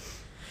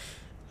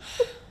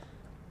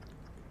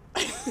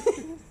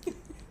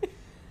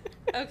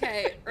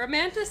 Okay,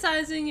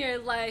 romanticizing your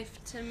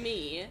life to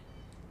me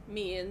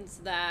means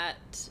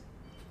that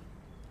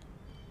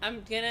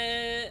I'm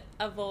gonna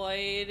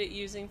avoid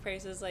using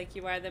phrases like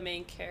 "you are the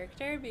main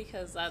character"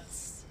 because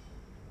that's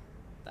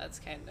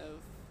kind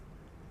of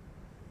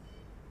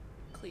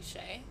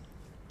cliche,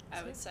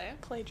 I would say.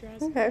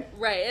 Plagiarizing. Okay.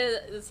 Right,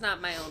 it's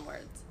not my own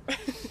words.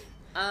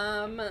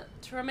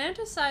 To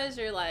romanticize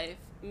your life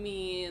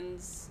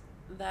means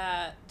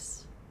that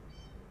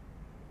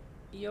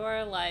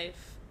your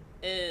life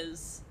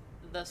is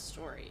the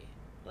story.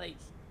 Like,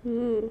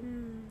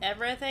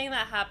 everything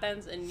that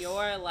happens in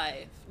your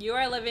life, you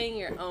are living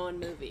your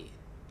own movie.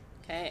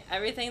 Okay?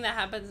 Everything that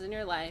happens in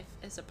your life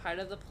is a part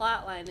of the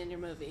plot line in your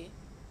movie.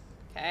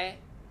 Okay?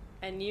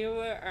 And you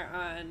are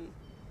on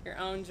your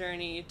own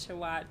journey to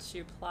watch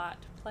your plot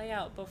play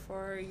out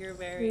before your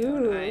very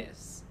own Ooh.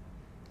 eyes.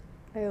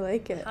 I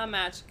like it. How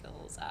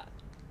magical is that?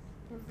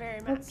 Very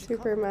magical. That's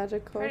super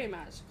magical. Pretty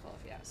magical,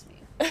 if you ask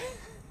me.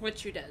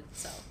 Which you did,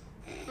 so.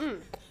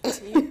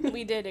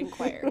 We did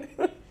inquire.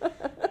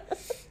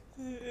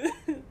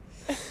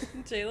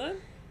 Jalen?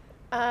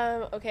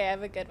 Okay, I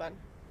have a good one.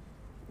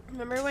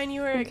 Remember when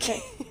you were a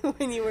kid,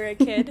 when you were a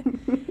kid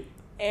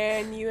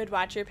and you would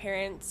watch your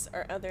parents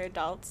or other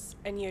adults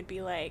and you'd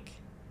be like,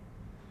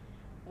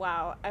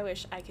 wow, I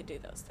wish I could do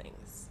those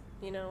things.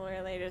 You know,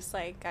 where they just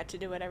like got to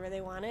do whatever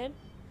they wanted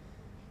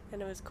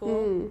and it was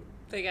cool.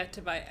 They got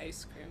to buy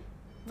ice cream.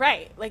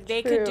 Right. Like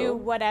they could do True.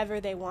 whatever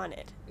they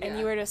wanted. And Yeah.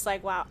 you were just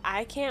like, wow,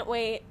 I can't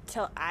wait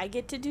till I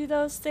get to do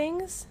those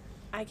things.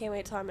 I can't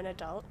wait till I'm an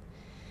adult.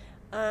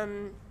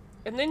 And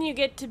then you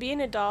get to be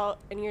an adult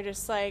and you're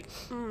just like,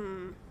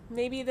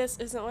 maybe this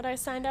isn't what I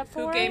signed up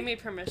for. Who gave me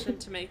permission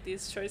to make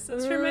these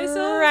choices for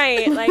myself?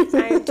 Right. Like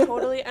I'm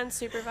totally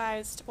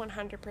unsupervised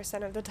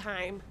 100% of the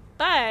time.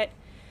 But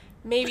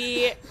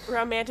maybe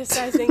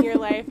romanticizing your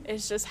life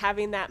is just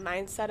having that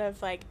mindset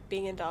of like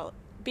being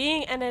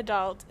an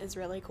adult is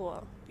really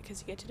cool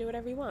because you get to do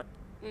whatever you want.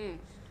 Good.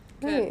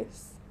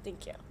 Nice.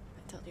 Thank you.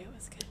 I told you it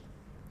was good.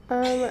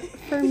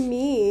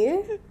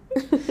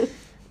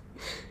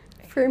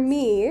 For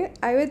me,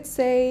 I would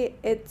say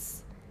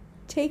it's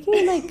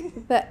taking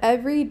like the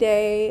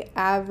everyday,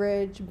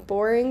 average,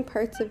 boring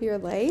parts of your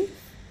life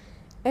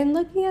and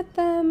looking at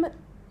them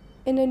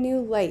in a new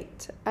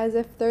light as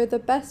if they're the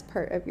best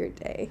part of your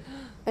day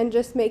and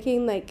just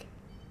making like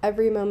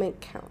every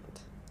moment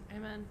count.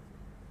 Amen.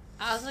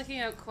 I was looking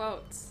at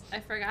quotes.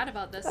 I forgot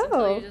about this Oh.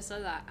 until you just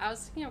said that. I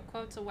was looking at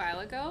quotes a while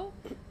ago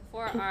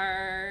for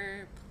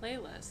our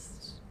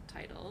playlist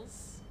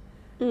titles.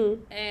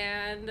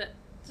 And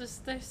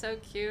just they're so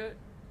cute.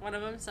 One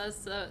of them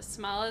says the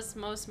smallest,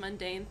 most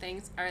mundane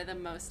things are the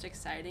most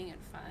exciting and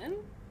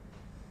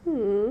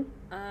fun.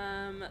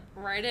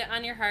 Write it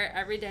on your heart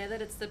every day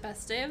that it's the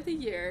best day of the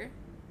year.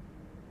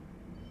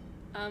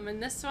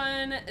 And this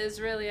one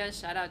is really a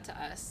shout out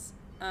to us.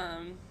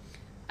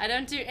 I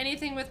don't do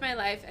anything with my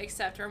life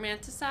except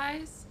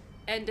romanticize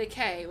and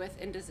decay with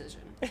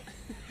indecision.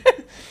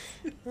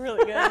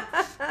 Really good.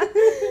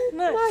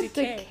 Not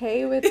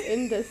decay with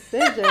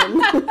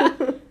indecision.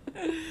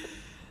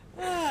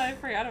 I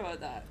forgot about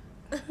that.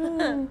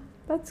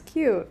 That's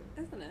cute.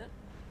 Isn't it?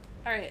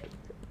 All right.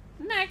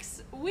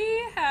 Next,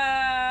 we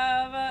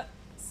have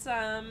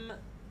some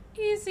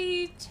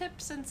easy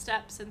tips and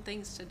steps and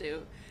things to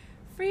do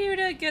for you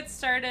to get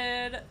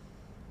started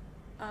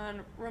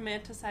on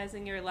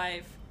romanticizing your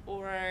life,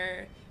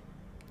 or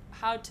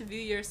how to view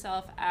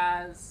yourself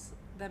as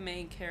the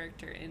main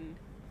character in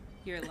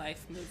your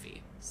life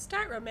movie.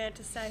 Start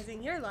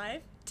romanticizing your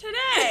life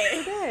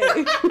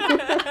today.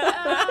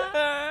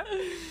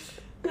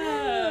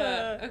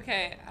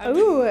 Okay.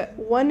 Ooh,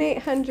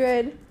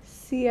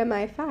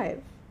 1-800-CMI5.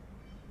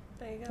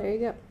 There you go. There you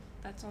go.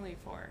 That's only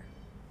 4.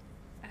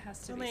 It has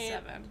to Only be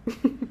 7.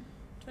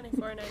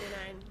 $24.99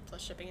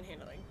 plus shipping and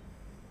handling.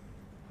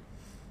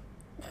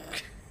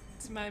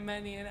 It's my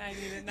money and I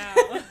need it now.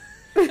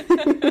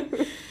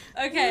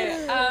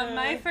 Okay,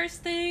 my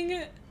first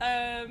thing,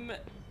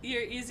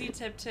 your easy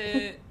tip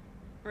to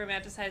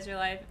romanticize your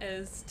life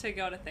is to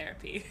go to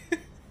therapy.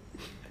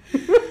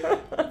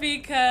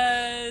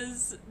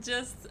 Because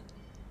just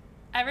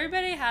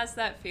everybody has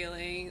that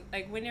feeling,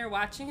 like when you're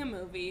watching a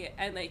movie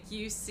and like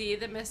you see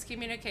the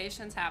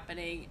miscommunications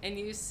happening and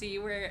you see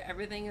where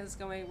everything is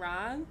going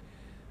wrong,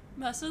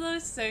 most of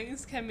those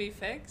things can be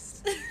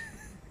fixed.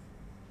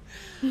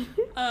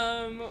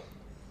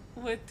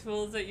 With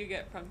tools that you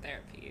get from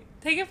therapy.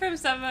 Take it from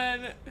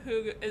someone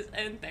who is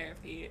in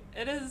therapy.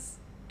 It is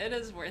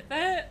worth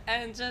it,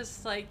 and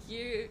just like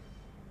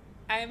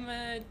I'm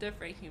a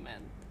different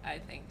human, I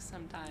think,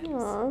 sometimes.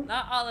 Aww.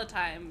 Not all the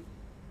time,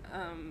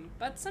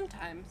 but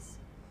sometimes.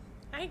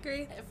 I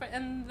agree.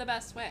 In the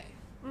best way.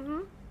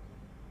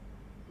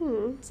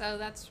 So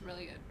that's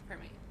really good for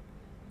me.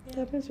 Yeah.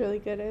 That is really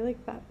good. I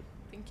like that.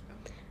 Thank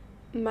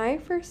you. My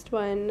first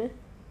one,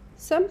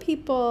 some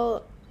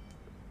people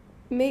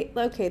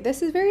okay,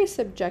 this is very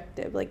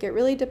subjective. Like, it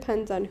really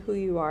depends on who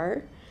you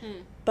are.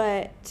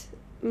 But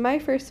my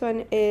first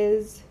one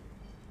is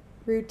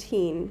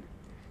routine.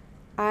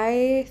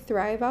 I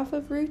thrive off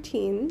of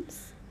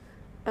routines.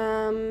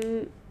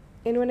 And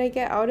when I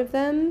get out of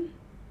them,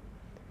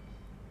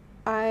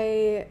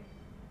 I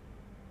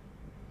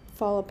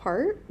fall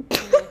apart.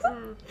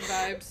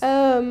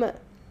 Vibes.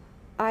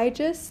 I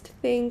just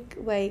think,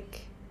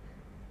 like,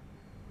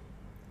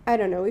 I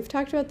don't know, we've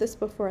talked about this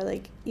before,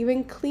 like,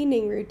 even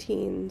cleaning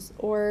routines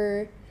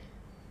or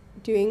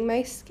doing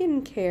my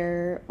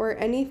skincare or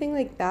anything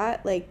like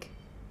that, like,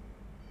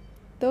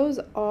 those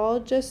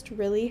all just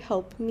really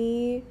help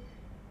me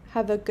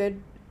have a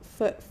good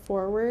foot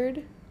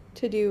forward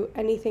to do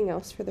anything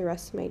else for the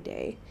rest of my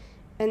day.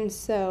 And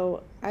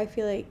so I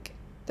feel like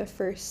the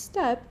first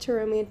step to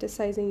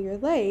romanticizing your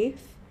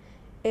life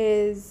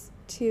is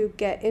to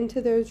get into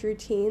those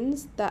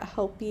routines that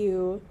help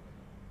you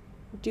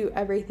do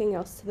everything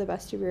else to the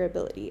best of your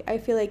ability. I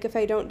feel like if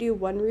I don't do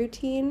one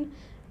routine,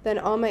 then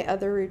all my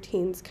other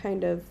routines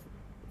kind of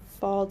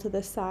fall to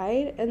the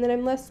side, and then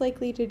I'm less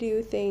likely to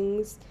do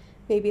things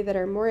maybe that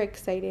are more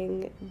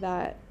exciting,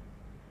 that,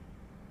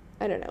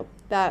 I don't know,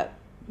 that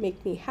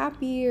make me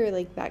happy, or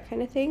like that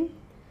kind of thing.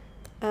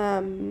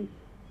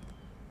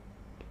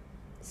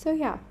 So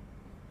yeah,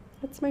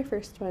 that's my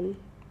first one.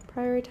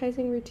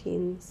 Prioritizing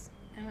routines.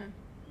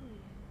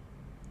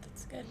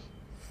 That's good.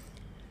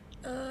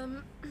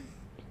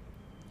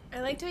 I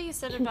liked what you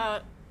said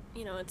about,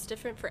 it's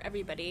different for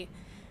everybody.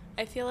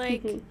 I feel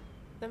like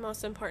the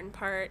most important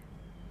part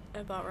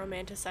about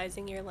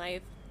romanticizing your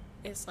life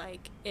is,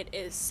 like, it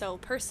is so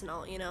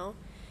personal,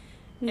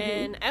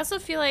 And I also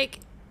feel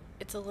like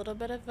it's a little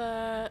bit of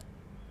a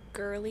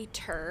girly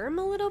term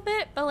a little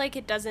bit, but, like,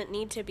 it doesn't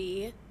need to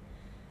be.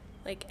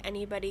 Like,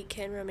 anybody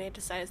can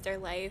romanticize their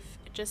life.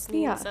 It just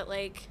means that,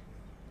 like,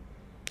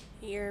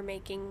 you're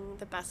making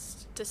the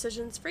best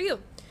decisions for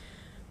you.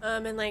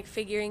 And, like,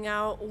 figuring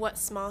out what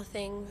small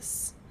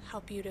things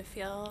help you to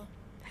feel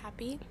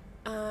happy.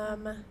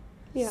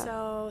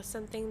 So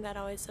something that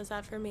always does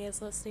that for me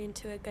is listening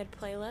to a good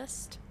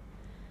playlist.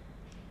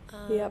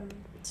 So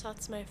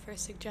that's my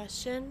first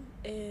suggestion,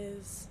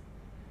 is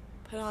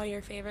put all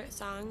your favorite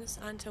songs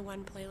onto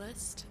one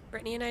playlist.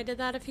 Brittany and I did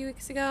that a few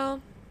weeks ago,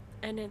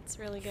 and it's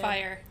really good.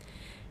 Fire.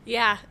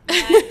 Yeah.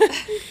 My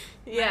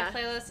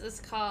playlist is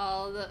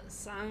called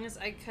Songs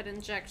I Could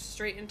Inject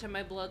Straight into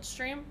My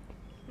Bloodstream.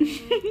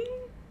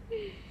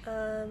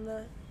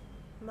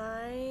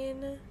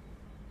 Mine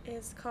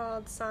is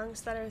called Songs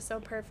That Are So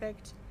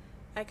Perfect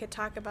I Could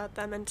Talk About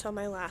Them Until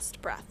My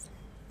Last Breath.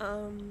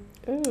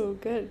 Ooh,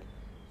 good.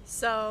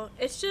 So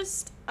it's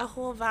just a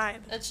whole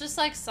vibe. It's just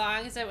like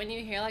songs that when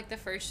you hear like the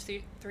first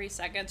 3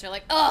 seconds, you're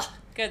like, oh,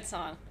 good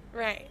song.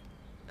 Right.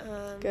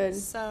 Good.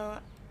 So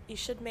you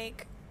should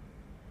make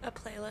a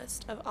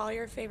playlist of all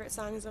your favorite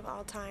songs of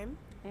all time.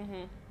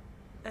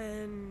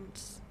 And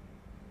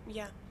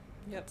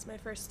that's my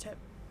first tip.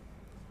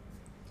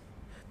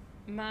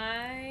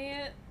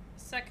 My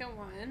second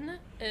one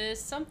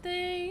is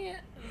something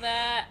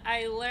that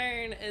I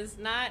learned is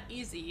not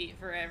easy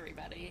for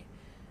everybody.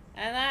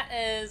 And that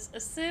is,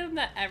 assume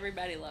that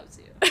everybody loves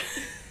you.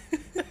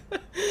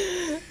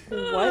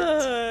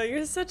 What?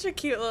 You're such a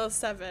cute little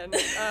 7.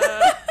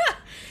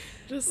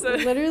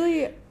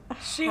 Literally,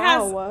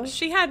 How?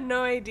 She had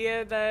no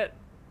idea that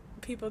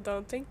people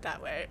don't think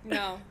that way.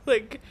 No.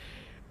 Like,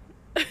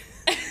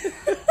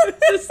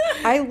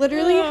 I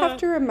literally have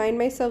to remind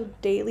myself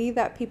daily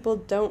that people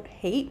don't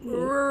hate me.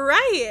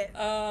 right.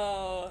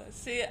 Oh,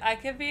 see, I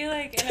could be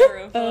like in a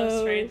room full of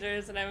Oh.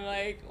 strangers, and I'm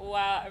like,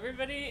 wow,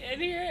 everybody in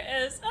here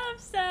is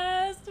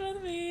obsessed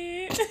with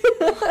me.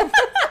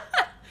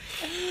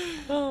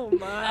 Oh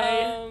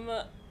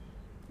my.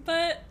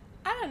 But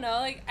I don't know,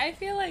 like, I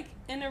feel like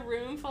in a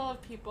room full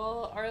of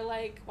people, or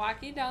like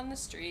walking down the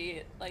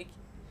street, like,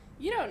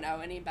 you don't know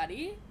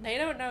anybody. They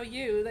don't know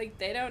you. Like,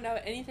 they don't know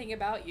anything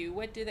about you.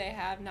 What do they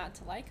have not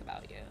to like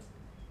about you?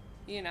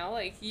 You know,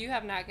 like, you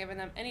have not given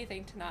them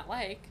anything to not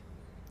like.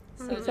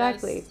 So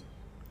Exactly. just-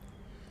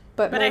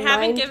 But But my I haven't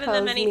mind given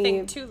them tells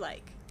anything me- to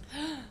like.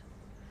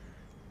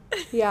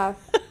 Yeah.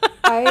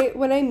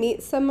 When I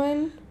meet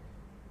someone,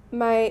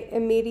 my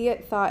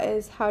immediate thought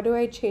is, how do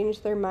I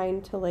change their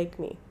mind to like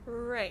me?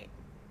 Right.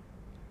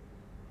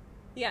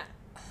 Yeah.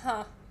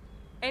 Huh.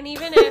 And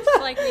even if,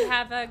 like, we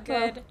have a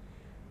good,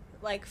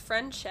 like,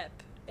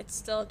 friendship, it's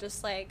still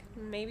just, like,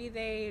 maybe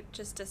they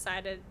just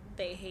decided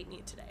they hate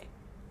me today.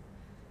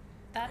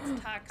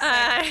 That's toxic.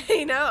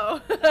 I know.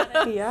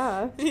 That is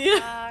Yeah. Yeah.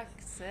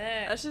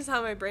 toxic. That's just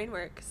how my brain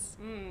works.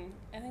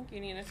 I think you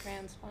need a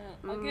transplant.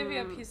 I'll give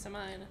you a piece of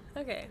mine.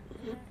 Okay.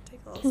 Take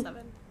a little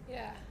 7.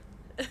 Yeah.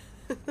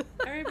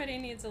 Everybody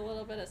needs a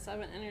little bit of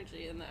 7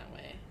 energy in that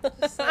way.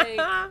 Just like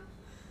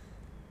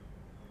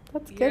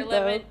That's you're good,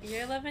 though.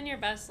 living your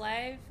best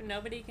life.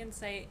 Nobody can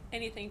say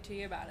anything to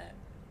you about it.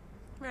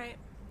 Right.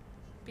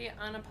 Be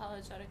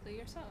unapologetically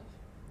yourself.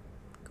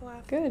 Go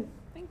after. Good.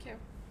 Thank you.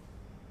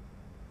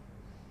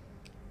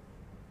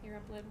 You're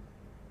up, Lib.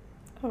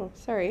 Oh,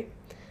 sorry.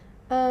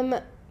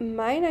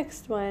 My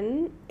next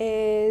one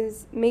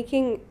is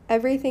making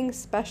everything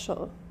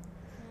special.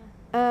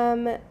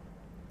 And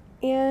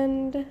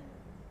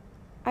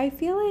I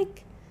feel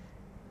like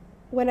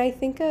when I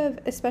think of,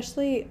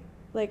 especially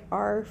like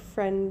our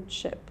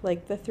friendship,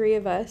 like the three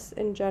of us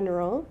in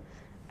general,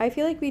 I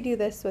feel like we do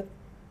this with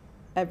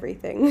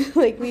everything.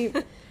 Like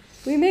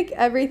we make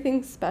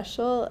everything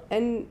special,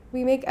 and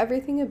we make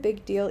everything a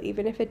big deal,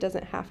 even if it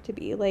doesn't have to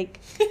be. Like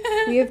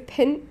we have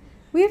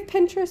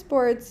Pinterest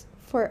boards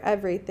for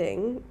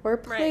everything, or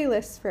Right.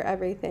 playlists for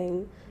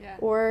everything, Yeah.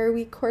 or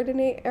we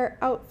coordinate our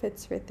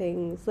outfits for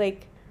things.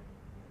 Like,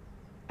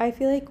 I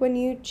feel like when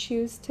you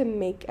choose to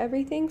make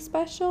everything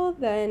special,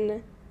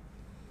 then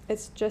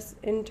it's just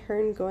in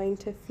turn going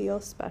to feel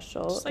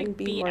special Just, like, and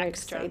be be more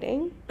extra.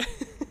 exciting.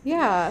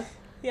 Yeah.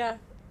 Yeah.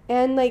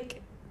 And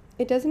like,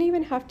 it doesn't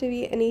even have to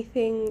be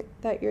anything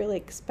that you're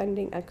like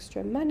spending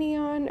extra money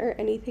on or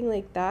anything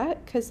like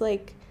that. Cause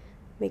like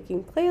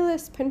making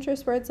playlists,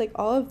 Pinterest boards, like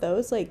all of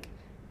those, like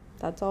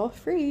that's all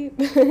free.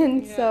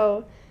 And Yeah.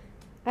 so,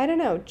 I don't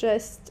know,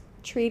 just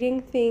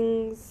treating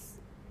things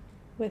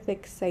with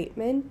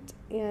excitement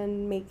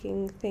and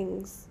making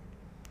things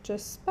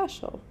just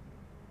special.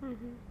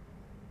 Mm-hmm.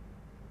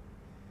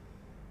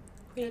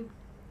 Queen.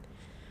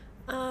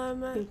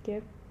 Thank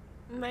you.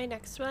 My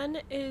next one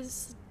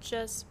is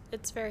just,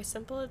 it's very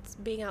simple. It's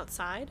being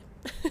outside.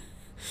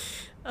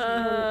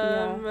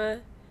 Yeah.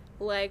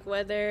 Like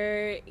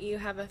whether you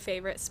have a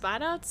favorite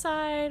spot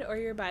outside, or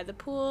you're by the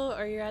pool,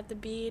 or you're at the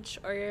beach,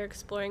 or you're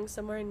exploring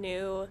somewhere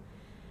new.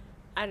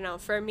 I don't know.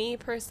 For me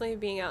personally,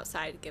 being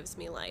outside gives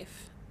me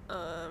life.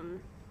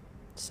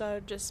 So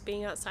just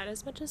being outside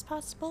as much as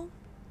possible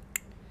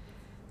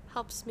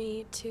helps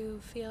me to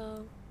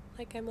feel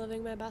like I'm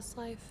living my best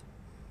life.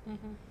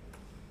 Mm-hmm.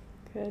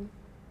 Good.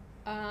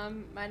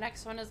 My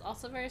next one is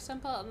also very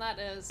simple, and that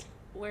is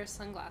wear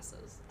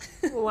sunglasses.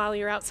 While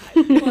you're outside.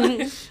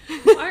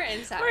 Or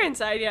inside. Or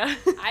inside, yeah.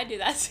 I do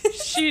that.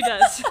 She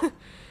does.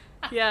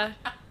 Yeah.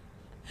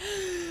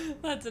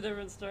 That's a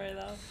different story,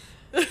 though.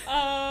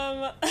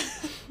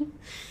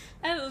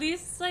 At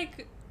least,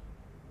 like,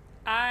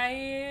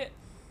 I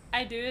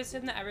do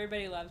assume that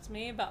everybody loves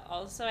me, but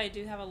also I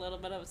do have a little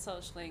bit of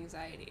social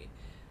anxiety.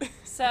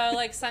 So,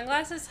 like,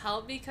 sunglasses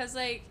help because,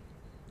 like,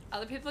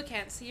 other people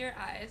can't see your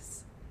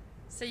eyes.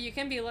 So you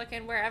can be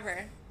looking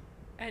wherever,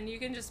 and you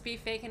can just be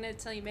faking it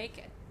till you make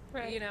it.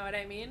 Right. You know what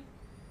I mean?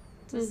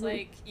 Just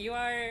like, you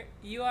are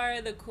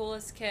the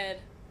coolest kid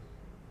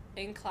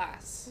in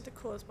class. The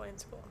coolest boy in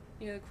school.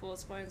 You're the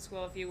coolest boy in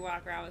school if you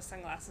walk around with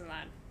sunglasses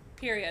on.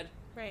 Period.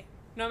 Right.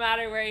 No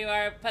matter where you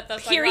are, put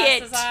those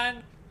Period. sunglasses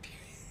on.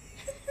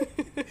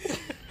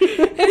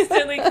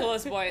 Instantly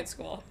coolest boy in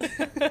school.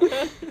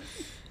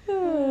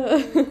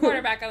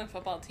 Quarterback on the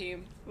football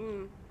team.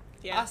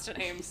 Yeah.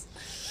 Austin Ames.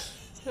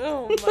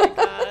 Oh my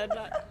god.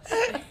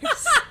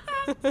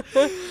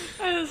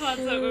 I just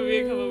watched that movie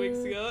a couple weeks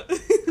ago.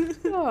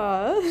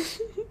 Aw.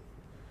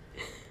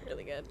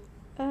 Really good.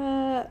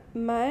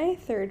 My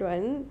third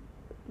one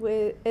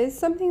is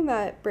something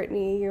that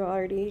Brittany, you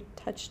already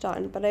touched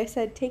on, but I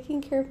said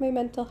taking care of my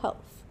mental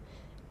health.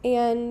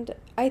 And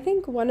I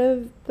think one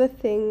of the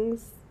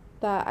things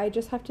that I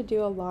just have to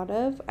do a lot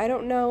of, I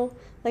don't know,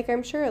 like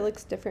I'm sure it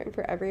looks different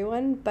for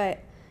everyone,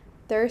 but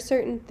there are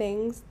certain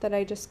things that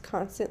I just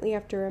constantly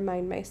have to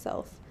remind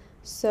myself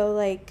So,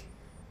 like,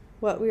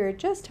 what we were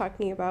just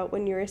talking about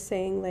when you were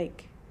saying,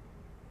 like,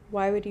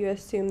 why would you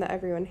assume that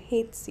everyone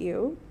hates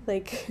you?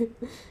 Like,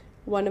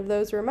 one of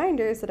those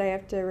reminders that I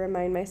have to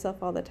remind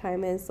myself all the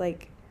time is,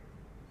 like,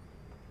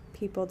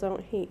 people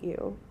don't hate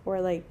you,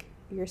 or, like,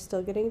 you're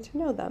still getting to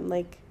know them.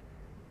 Like,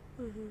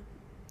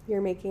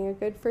 you're making a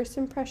good first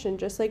impression.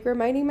 Just, like,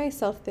 reminding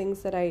myself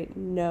things that I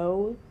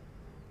know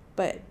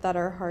but that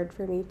are hard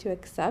for me to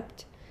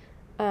accept.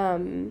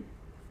 I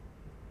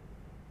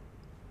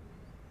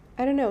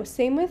don't know.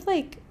 Same with,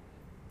 like,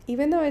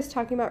 even though I was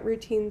talking about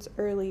routines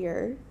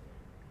earlier,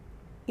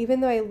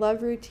 even though I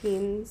love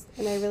routines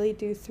and I really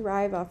do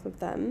thrive off of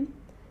them,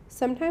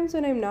 sometimes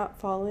when I'm not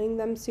following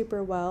them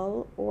super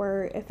well,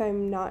 or if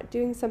I'm not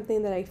doing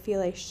something that I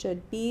feel I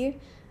should be,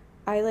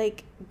 I,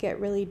 like, get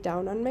really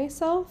down on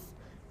myself,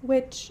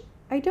 which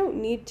I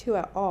don't need to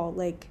at all.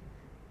 Like,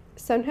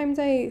 sometimes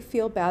I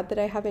feel bad that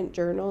I haven't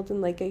journaled in,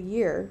 like, a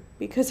year,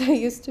 because I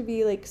used to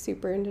be, like,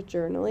 super into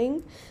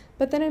journaling.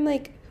 But then I'm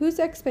like, whose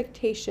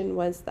expectation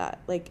was that?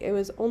 Like, it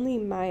was only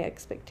my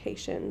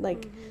expectation.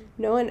 Like,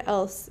 no one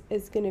else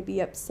is going to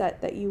be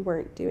upset that you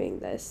weren't doing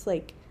this.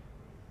 Like,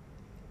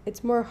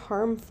 it's more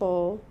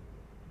harmful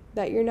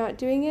that you're not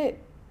doing it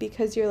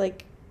because you're,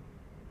 like,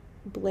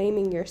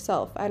 blaming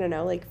yourself. I don't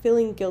know, like,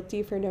 feeling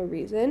guilty for no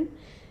reason.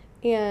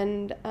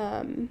 And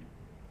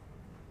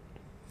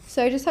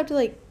so I just have to,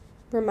 like,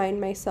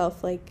 remind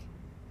myself, like,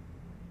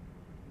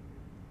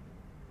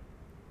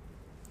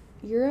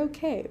 you're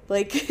okay.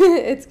 Like,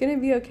 it's going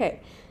to be okay.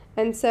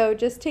 And so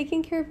just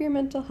taking care of your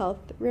mental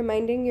health,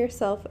 reminding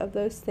yourself of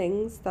those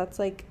things, that's,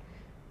 like,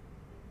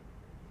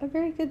 a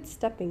very good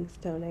stepping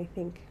stone, I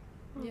think.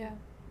 Yeah.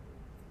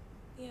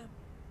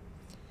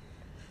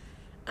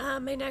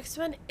 My next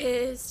one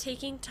is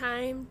taking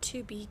time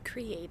to be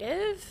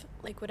creative,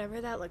 like,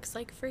 whatever that looks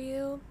like for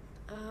you.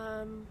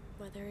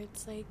 Whether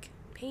it's, like,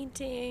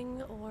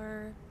 painting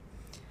or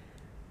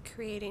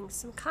creating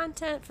some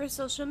content for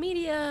social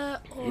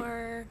media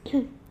or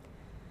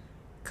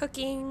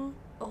cooking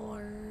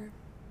or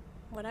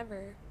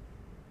whatever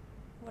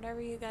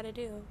you gotta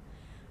do.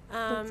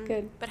 That's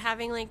good. But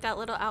having, like, that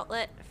little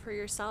outlet for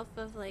yourself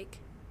of, like,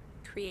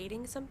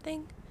 creating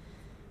something,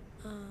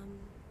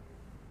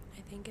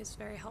 I think is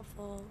very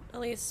helpful, at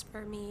least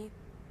for me,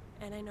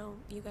 and I know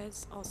you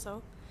guys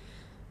also.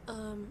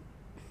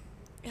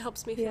 It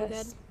helps me feel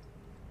good.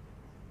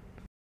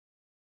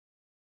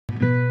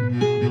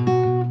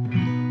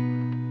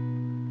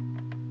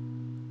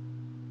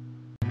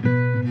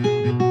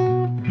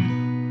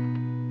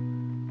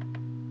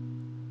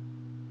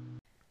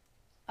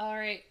 All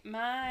right,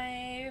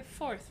 my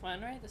fourth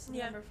one, right? This is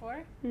number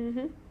 4.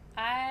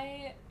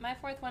 My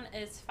fourth one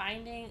is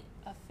finding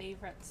a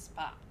favorite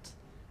spot.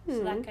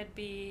 So that could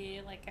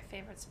be, like, a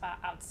favorite spot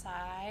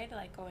outside,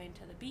 like going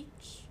to the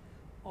beach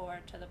or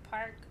to the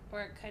park,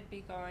 or it could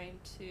be going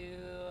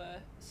to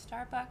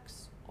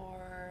Starbucks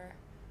or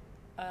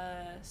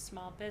a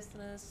small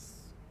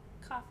business,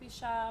 coffee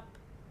shop,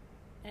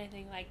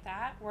 anything like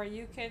that, where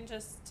you can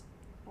just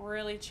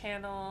really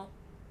channel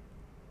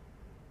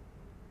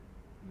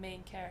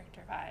main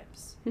character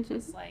vibes.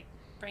 Just, like,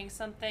 bring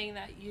something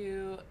that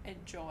you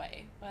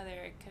enjoy, whether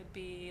it could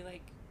be,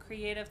 like,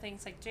 creative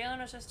things like Jalen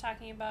was just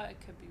talking about. It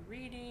could be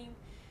reading,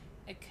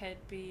 it could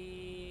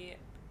be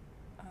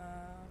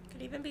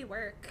Could even be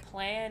work,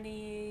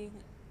 planning,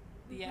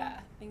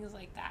 things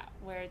like that,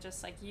 where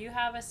just, like, you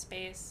have a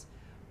space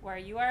where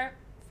you are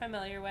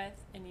familiar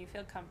with and you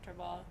feel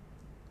comfortable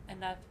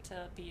enough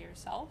to be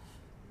yourself.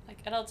 Like,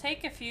 it'll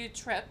take a few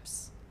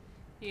trips,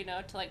 you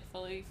know, to, like,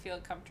 fully feel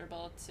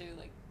comfortable to,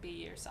 like, be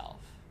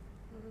yourself.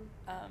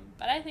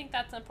 But I think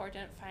that's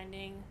important,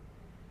 finding,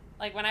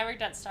 like, when I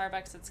worked at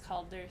Starbucks, it's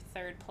called their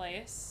third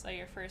place. So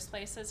your first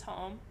place is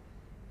home,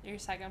 your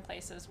second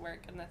place is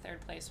work, and the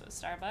third place was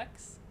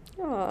Starbucks.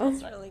 Aww.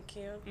 That's really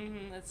cute.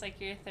 It's, like,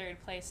 your third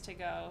place to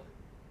go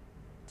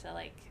to,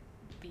 like,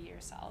 be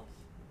yourself.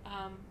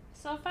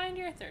 So find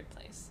your third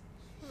place.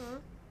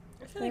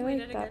 I feel like we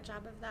did a good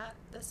job of that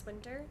this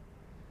winter,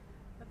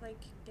 of,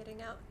 like,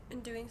 getting out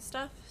and doing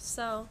stuff.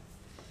 So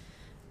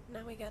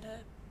now we gotta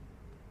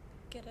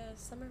get a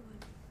summer one.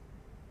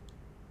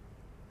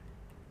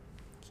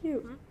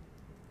 Cute.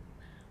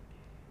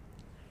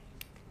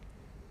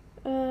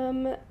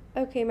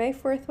 Okay, my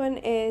fourth one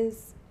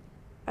is,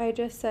 I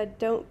just said,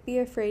 don't be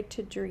afraid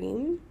to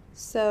dream.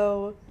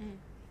 So,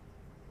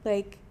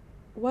 like,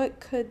 what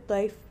could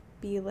life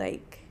be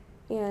like?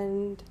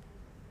 And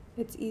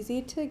it's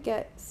easy to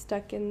get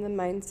stuck in the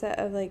mindset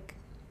of, like,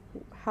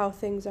 how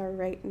things are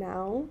right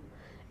now.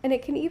 And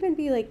it can even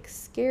be, like,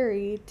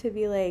 scary to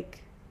be,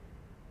 like,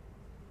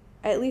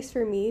 at least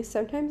for me,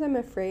 sometimes I'm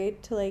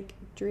afraid to, like,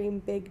 dream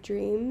big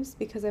dreams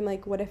because I'm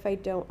like, what if I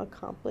don't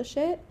accomplish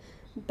it?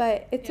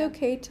 But it's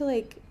okay to,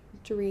 like,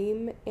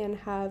 dream and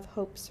have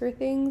hopes for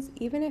things,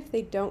 even if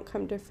they don't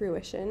come to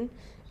fruition,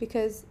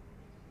 because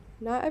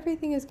not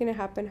everything is going to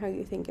happen how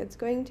you think it's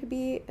going to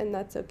be, and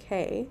that's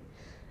okay.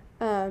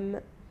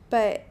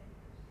 But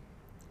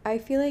I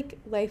feel like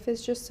life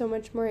is just so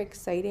much more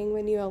exciting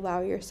when you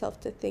allow yourself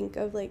to think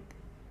of, like,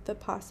 the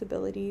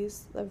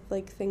possibilities of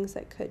like things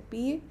that could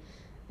be.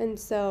 And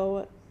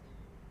so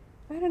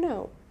I don't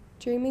know,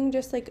 dreaming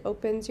just like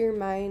opens your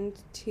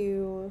mind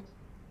to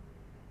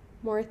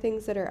more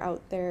things that are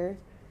out there.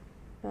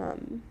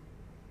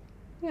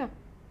 Yeah.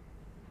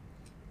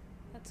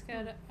 That's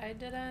good.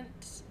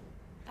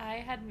 I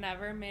had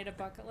never made a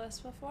bucket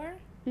list before.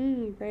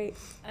 Right.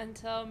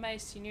 Until my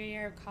senior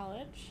year of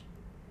college.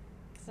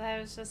 Because I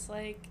was just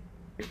like,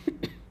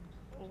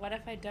 what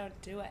if I don't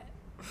do it?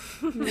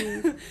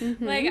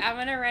 Mm-hmm. Like, I'm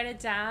going to write it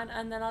down,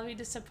 and then I'll be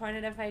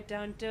disappointed if I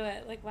don't do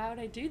it. Like, why would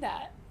I do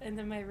that? And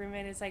then my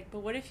roommate is like, but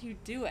what if you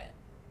do it?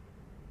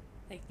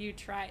 Like, you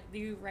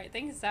write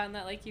things down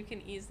that, like, you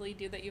can easily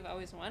do that you've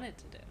always wanted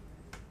to do.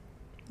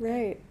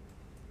 Right.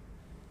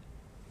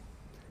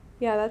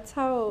 Yeah, that's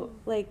how,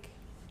 like,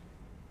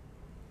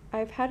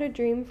 I've had a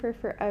dream for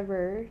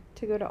forever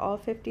to go to all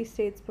 50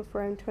 states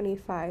before I'm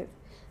 25.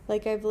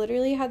 Like, I've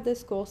literally had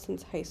this goal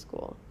since high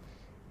school.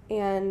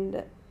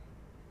 And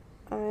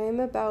I'm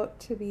about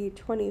to be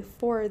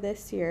 24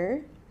 this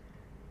year.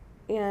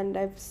 And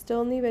I've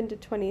still only been to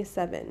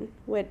 27,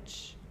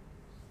 which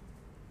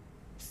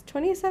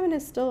 27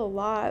 is still a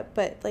lot,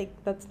 but, like,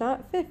 that's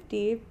not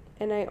 50.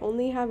 And I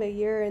only have a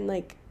year and,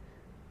 like,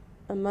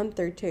 a month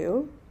or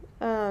two.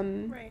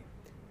 Right.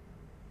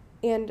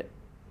 And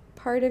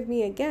part of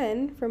me,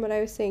 again, from what I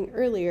was saying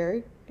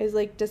earlier, is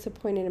like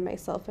disappointed in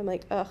myself. I'm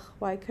like, ugh,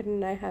 why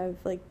couldn't I have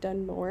like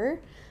done more?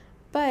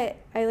 But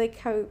I like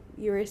how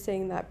you were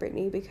saying that,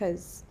 Brittany,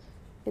 because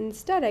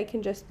instead I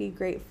can just be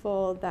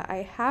grateful that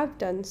I have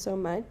done so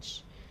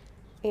much,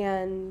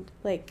 and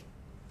like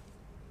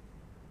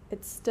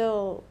it's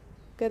still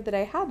good that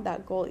I had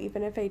that goal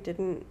even if I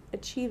didn't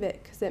achieve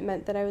it, because it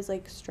meant that I was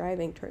like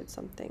striving towards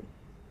something.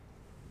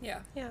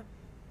 Yeah. Yeah.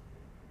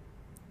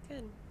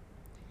 Good.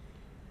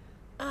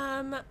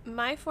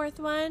 My fourth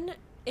one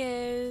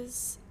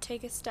is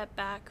take a step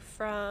back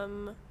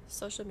from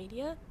social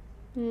media.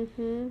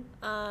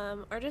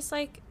 Or just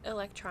like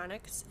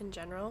electronics in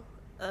general.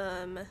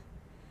 I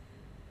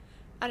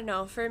don't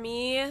know. For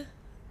me,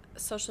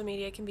 social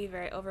media can be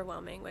very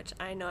overwhelming, which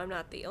I know I'm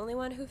not the only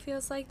one who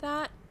feels like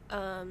that.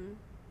 And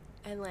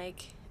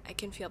like I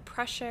can feel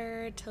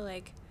pressure to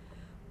like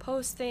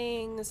post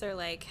things or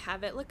like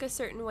have it look a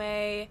certain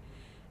way,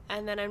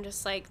 and then I'm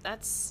just like,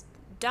 that's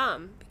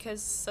dumb,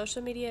 because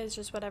social media is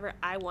just whatever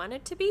I want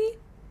it to be,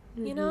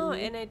 you know,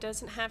 and it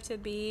doesn't have to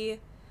be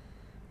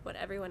what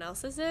everyone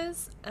else's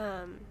is.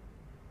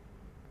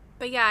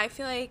 But yeah, I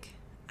feel like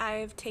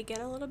I've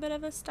taken a little bit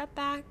of a step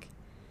back,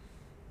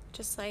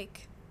 just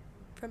like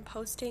from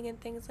posting and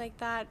things like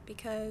that,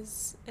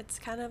 because it's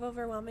kind of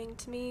overwhelming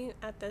to me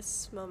at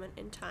this moment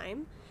in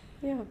time.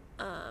 Yeah.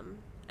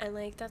 And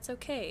like that's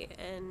okay,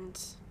 and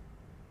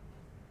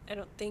I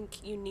don't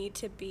think you need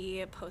to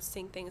be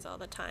posting things all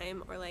the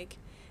time, or like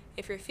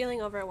if you're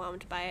feeling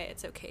overwhelmed by it,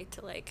 it's okay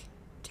to like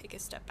take a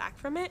step back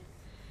from it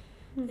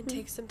and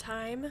take some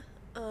time.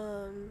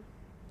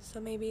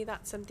 So maybe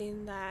that's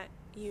something that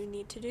you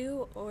need to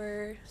do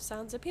or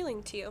sounds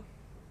appealing to you.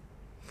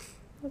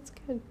 That's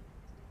good.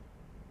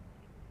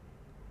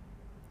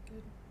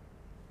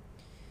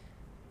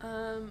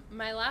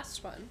 My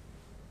last one,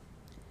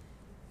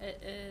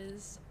 it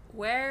is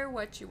wear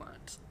what you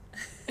want.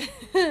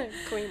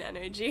 Queen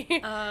energy.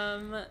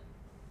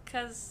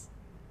 Because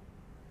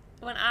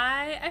when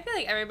I feel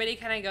like everybody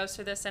kind of goes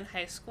through this in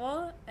high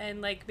school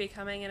and like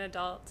becoming an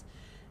adult.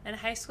 In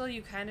high school,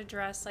 you kind of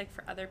dress like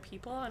for other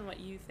people and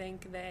what you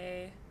think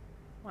they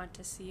want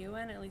to see you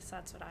in. At least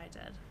that's what I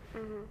did.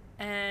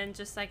 And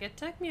just like it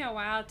took me a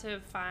while to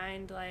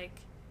find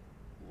like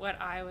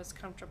what I was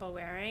comfortable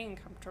wearing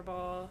and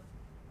comfortable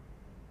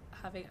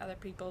having other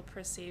people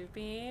perceive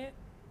me.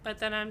 But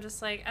then I'm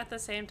just like, at the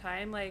same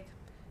time, like,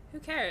 who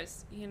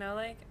cares? You know,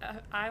 like,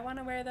 I want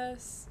to wear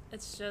this.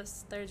 It's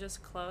just, they're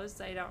just clothes.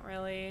 They don't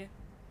really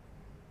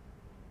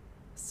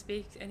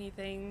speak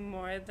anything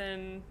more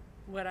than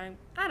what I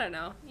don't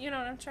know. You know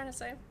what I'm trying to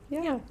say?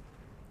 Yeah.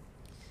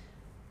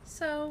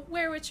 So,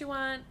 wear what you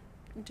want,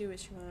 do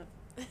what you want.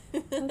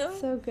 That's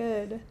so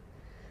good.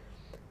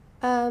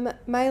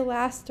 My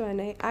last one,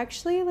 I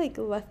actually like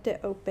left it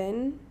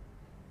open,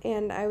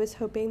 and I was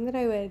hoping that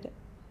I would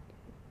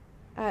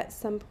at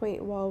some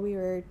point while we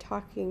were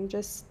talking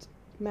just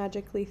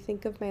magically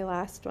think of my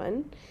last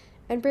one.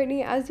 And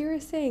Brittany, as you were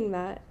saying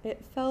that,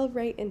 it fell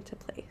right into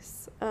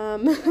place.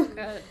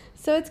 Good.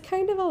 So it's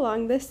kind of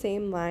along the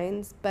same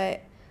lines, but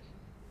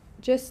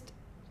just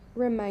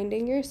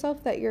reminding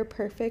yourself that you're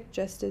perfect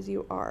just as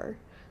you are,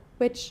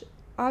 which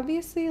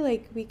obviously,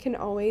 like, we can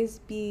always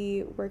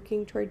be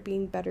working toward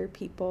being better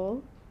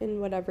people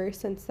in whatever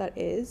sense that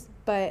is,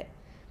 but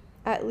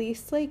at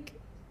least, like,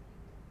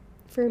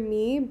 for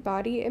me,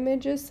 body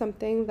image is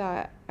something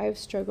that I've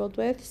struggled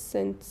with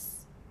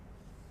since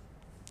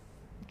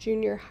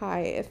junior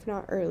high, if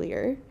not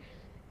earlier.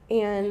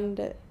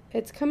 And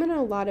it's come in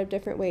a lot of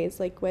different ways,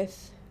 like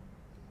with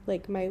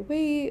like my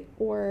weight,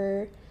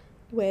 or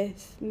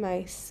with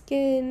my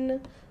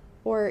skin,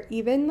 or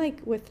even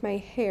like with my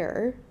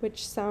hair,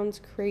 which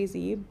sounds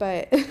crazy,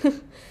 but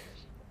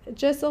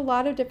just a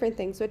lot of different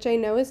things, which I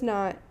know is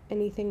not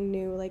anything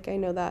new. Like, I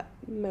know that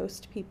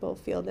most people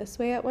feel this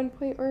way at one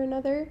point or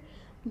another,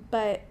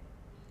 but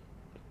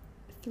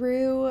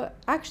through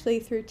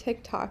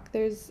TikTok,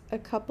 there's a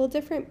couple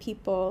different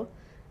people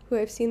who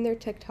I've seen their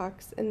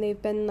TikToks, and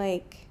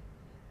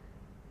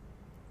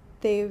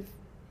they've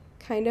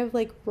kind of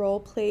like role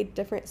played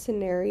different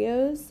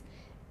scenarios,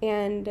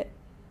 and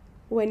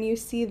when you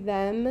see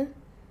them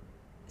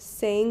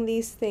saying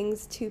these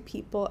things to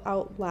people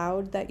out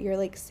loud that you're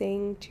like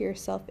saying to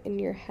yourself in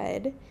your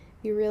head,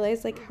 you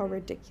realize like how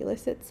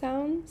ridiculous it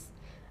sounds.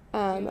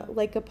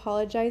 Like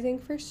apologizing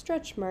for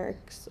stretch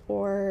marks,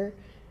 or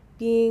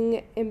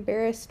being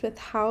embarrassed with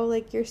how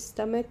like your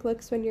stomach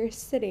looks when you're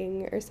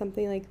sitting or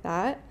something like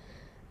that.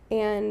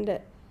 And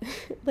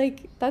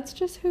like, that's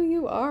just who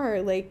you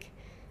are. Like,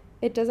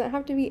 it doesn't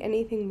have to be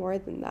anything more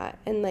than that.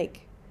 And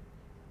like,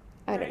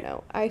 I don't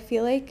know, I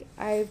feel like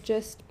I've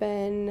just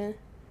been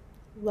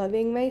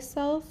loving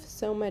myself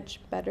so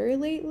much better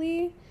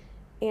lately,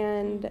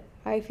 and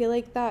I feel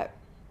like that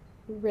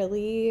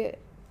really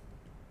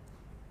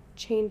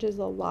changes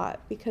a lot,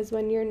 because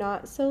when you're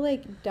not so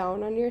like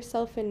down on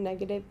yourself and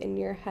negative in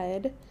your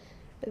head,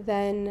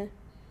 then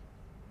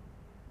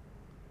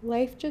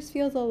life just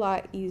feels a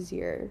lot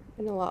easier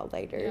and a lot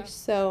lighter. Yeah.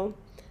 So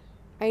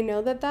I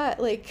know that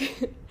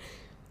like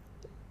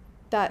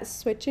that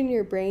switch in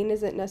your brain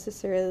isn't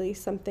necessarily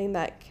something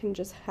that can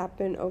just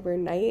happen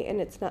overnight, and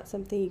it's not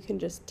something you can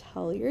just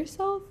tell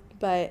yourself,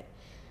 but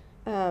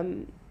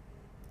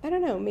I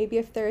don't know, maybe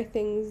if there are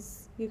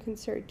things you can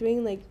start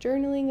doing, like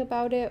journaling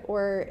about it,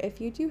 or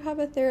if you do have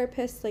a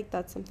therapist, like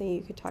that's something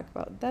you could talk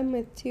about them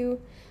with too.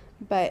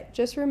 But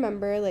just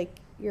remember, like,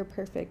 you're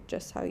perfect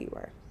just how you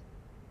are.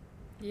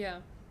 Yeah,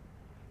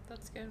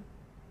 that's good.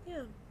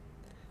 Yeah.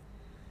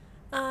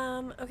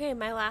 Okay,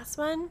 my last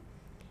one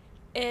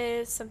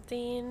is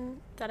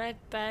something that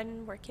I've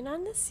been working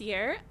on this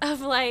year,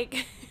 of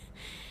like,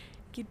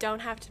 you don't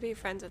have to be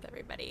friends with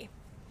everybody.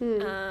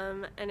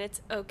 And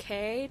it's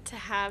okay to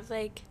have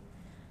like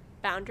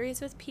boundaries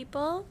with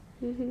people.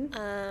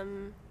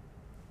 And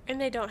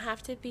they don't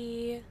have to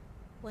be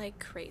like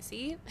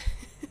crazy.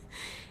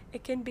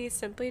 It can be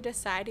simply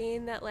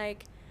deciding that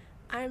like,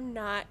 I'm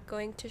not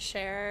going to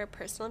share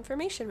personal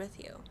information with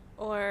you,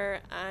 or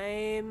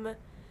I'm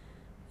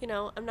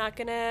not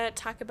going to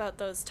talk about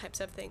those types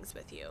of things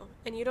with you.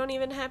 And you don't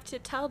even have to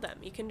tell them.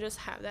 You can just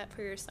have that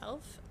for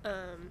yourself.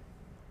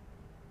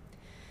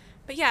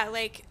 But yeah,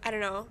 like, I don't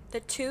know.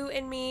 The two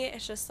in me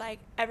is just like,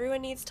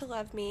 everyone needs to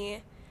love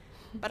me,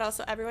 but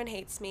also everyone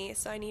hates me.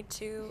 So I need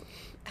to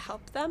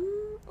help them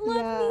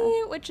love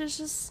me, which is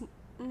just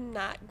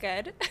not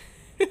good.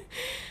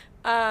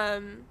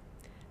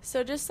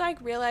 So just like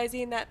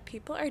realizing that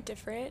people are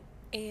different,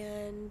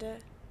 and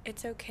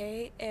it's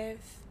okay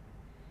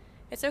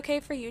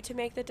for you to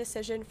make the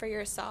decision for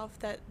yourself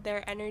that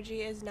their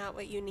energy is not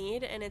what you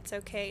need, and it's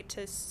okay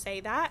to say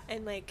that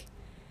and like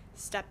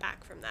step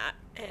back from that.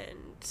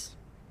 And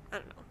I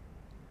don't know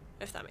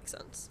if that makes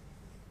sense.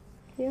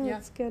 Yeah,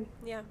 that's good.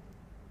 Yeah.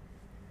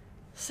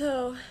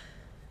 So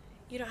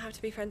you don't have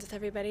to be friends with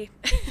everybody.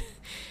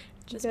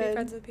 Just be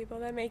friends with people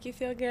that make you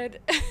feel good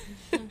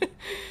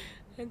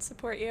and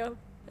support you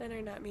and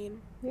are not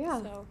mean.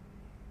 Yeah. So,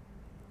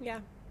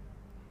 yeah.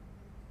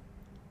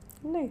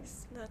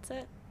 Nice. That's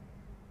it.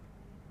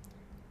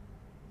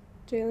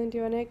 Jalen, do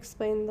you want to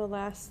explain the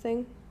last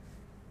thing?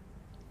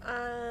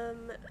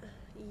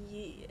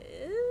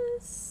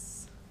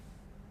 Yes.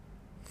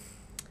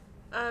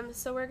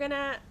 So we're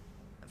gonna,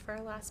 for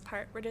our last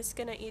part, we're just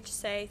gonna each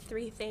say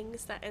 3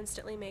 things that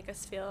instantly make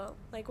us feel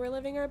like we're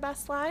living our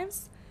best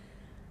lives.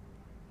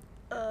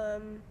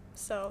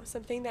 So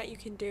something that you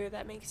can do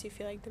that makes you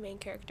feel like the main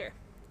character.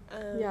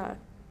 Yeah.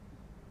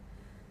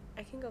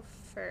 I can go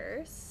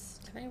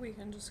first. I think we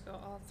can just go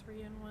all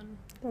 3 in one.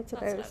 That's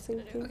what I was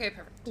thinking. Okay,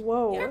 perfect.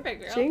 Whoa.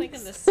 Perfect. We're all Jinx.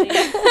 thinking the same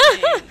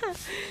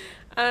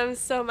thing.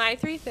 So my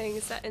 3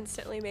 things that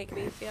instantly make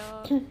me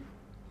feel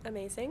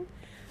amazing.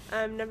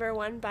 Number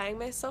 1, buying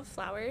myself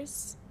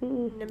flowers.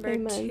 Number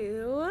Amen.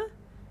 2,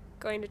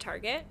 going to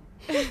Target.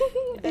 And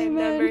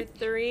Amen. number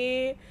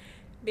 3,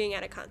 being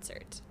at a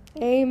concert.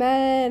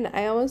 Amen.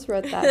 I almost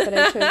wrote that, but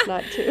I chose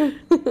not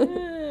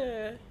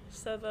to.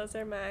 So those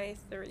are my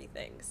 3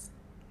 things.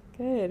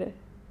 Good.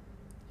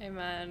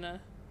 Amen.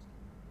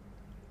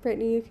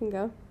 Brittany, you can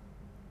go.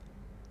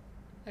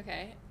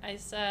 Okay, I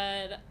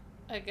said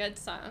a good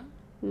song.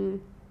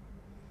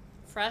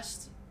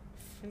 Fresh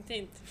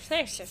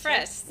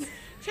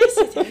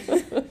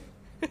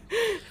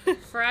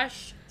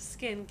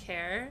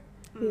skincare.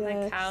 Yes.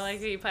 Like how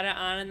like you put it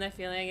on and the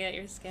feeling that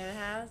your skin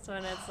has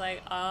when it's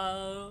like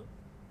all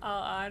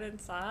on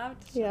and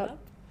soft. Shut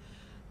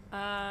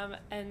up.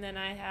 And then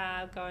I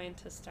have going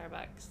to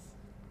Starbucks.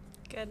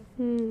 Good.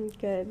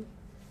 Good.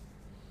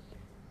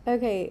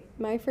 Okay,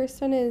 my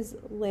first one is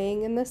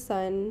laying in the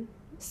sun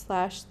 /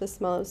 the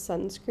smell of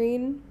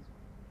sunscreen.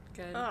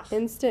 Good. Ugh.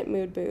 Instant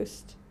mood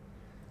boost.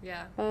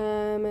 Yeah.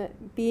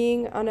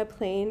 Being on a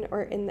plane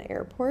or in the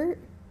airport.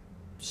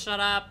 Shut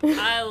up.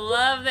 I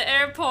love the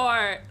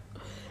airport.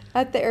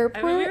 At the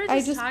airport, we were I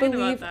just just talking about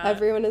believe that.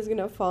 everyone is going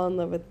to fall in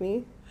love with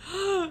me.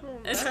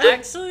 It's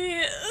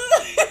actually...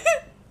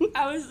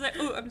 I was there...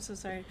 Oh, I'm so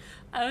sorry.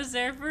 I was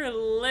there for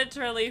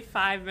literally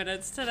 5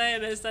 minutes today,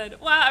 and I said,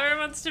 wow, everyone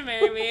wants to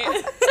marry me.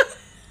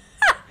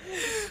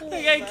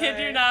 Like, I kid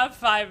you not,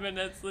 5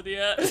 minutes,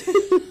 Lydia.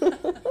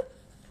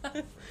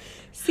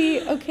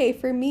 See, okay,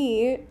 for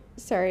me,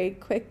 sorry,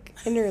 quick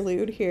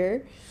interlude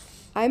here.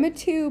 I'm a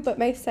 2, but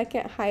my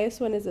second highest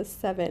one is a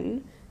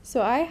 7.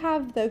 So I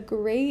have the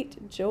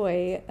great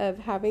joy of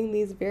having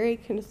these very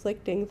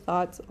conflicting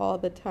thoughts all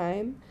the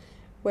time,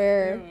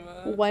 where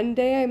one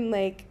day I'm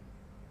like,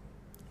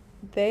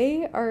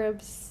 they are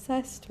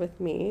obsessed with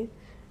me.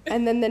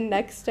 And then the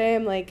next day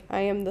I'm like,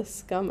 I am the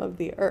scum of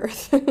the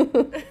earth.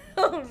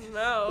 Oh,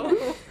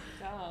 no.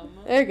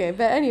 Okay,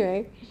 but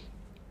anyway.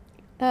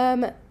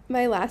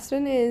 My last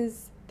one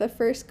is the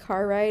first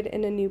car ride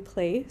in a new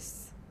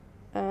place.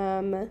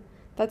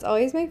 That's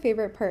always my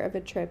favorite part of a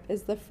trip,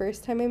 is the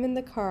first time I'm in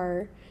the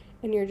car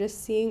and you're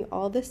just seeing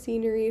all the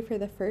scenery for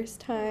the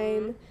first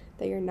time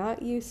that you're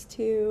not used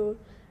to.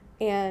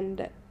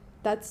 And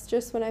that's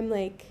just when I'm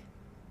like,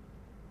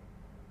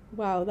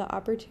 wow, the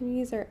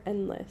opportunities are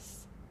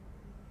endless.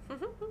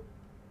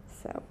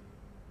 So,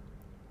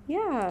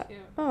 yeah.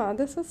 Oh,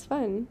 this was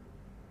fun.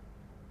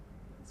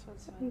 This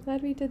was fun. I'm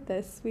glad we did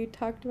this. We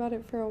talked about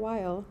it for a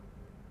while.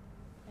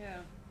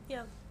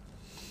 Yeah.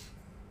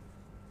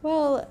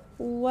 Well,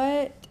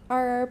 what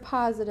are our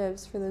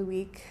positives for the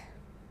week?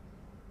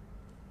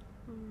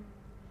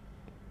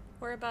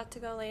 We're about to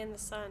go lay in the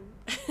sun.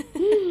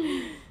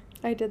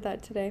 I did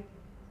that today.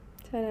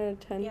 10 out of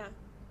 10. Yeah.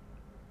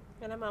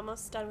 And I'm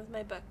almost done with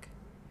my book.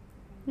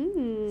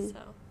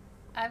 So,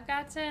 I've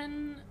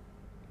gotten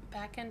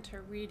back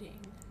into reading.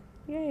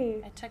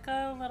 yay. I took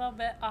a little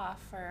bit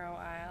off for a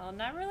while.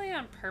 Not really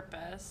on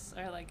purpose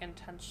or, like,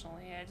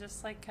 intentionally. I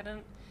just, like,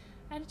 couldn't...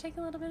 I had to take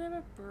a little bit of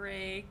a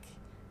break.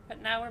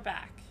 But now we're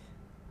back.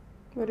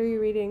 What are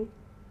you reading?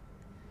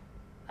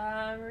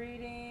 I'm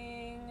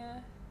reading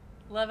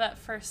Love at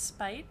First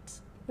Spite.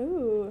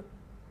 Ooh.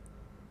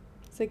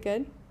 Is it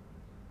good?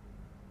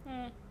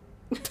 I'm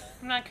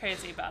not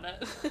crazy about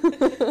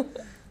it.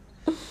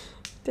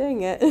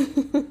 Dang it.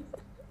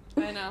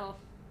 I know.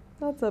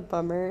 That's a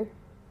bummer.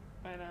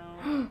 I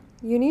know.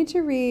 You need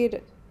to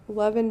read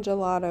Love and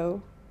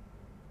Gelato.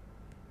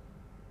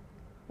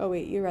 Oh,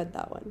 wait, you read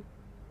that one.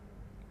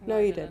 No,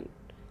 I you didn't.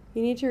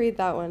 You need to read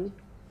that one.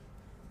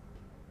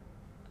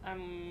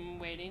 I'm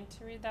waiting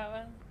to read that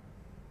one.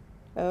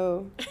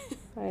 Oh,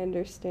 I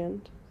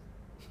understand.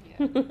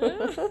 Yeah.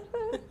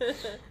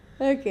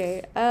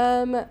 Okay.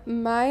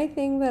 My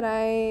thing that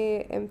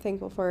I am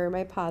thankful for,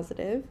 my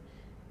positive,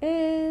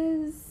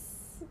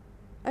 is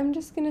I'm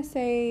just gonna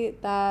say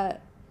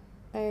that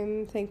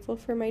I'm thankful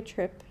for my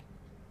trip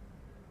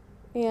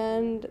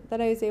and that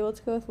I was able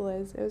to go with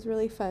Liz. It was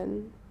really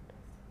fun.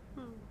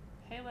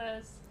 Hey,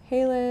 Liz.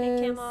 Hey Liz.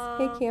 Hey, Camel.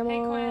 Hey Camel.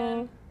 Hey,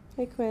 Quinn.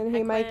 Hey Quinn. Hey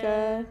Hi,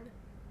 Micah.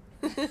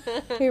 Quinn.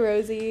 Hey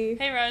Rosie.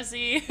 Hey,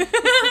 Rosie.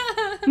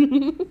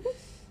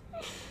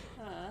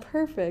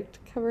 Perfect.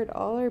 Covered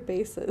all our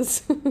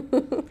bases.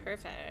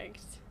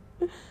 Perfect.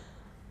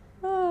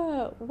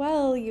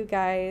 Well, you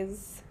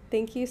guys,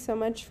 thank you so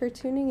much for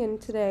tuning in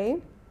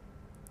today.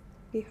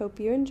 We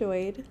hope you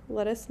enjoyed.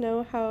 Let us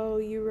know how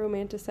you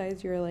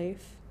romanticize your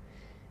life.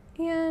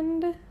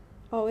 And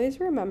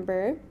always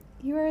remember,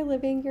 you are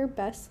living your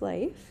best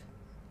life.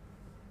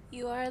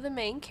 You are the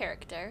main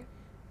character.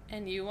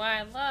 And you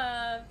are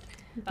loved.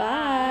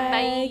 Bye.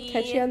 Bye.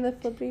 Catch you on the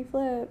flippity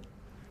flip.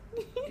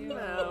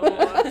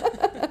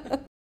 No.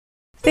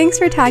 Thanks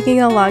for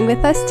tagging along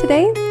with us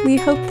today. We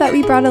hope that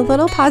we brought a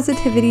little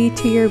positivity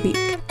to your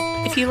week.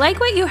 If you like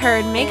what you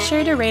heard, make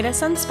sure to rate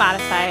us on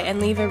Spotify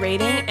and leave a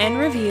rating and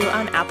review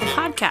on Apple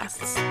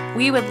Podcasts.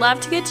 We would love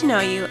to get to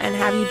know you and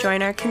have you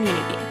join our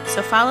community.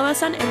 So follow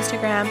us on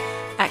Instagram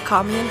at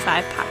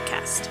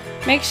CallMeIn5Podcast.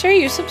 Make sure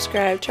you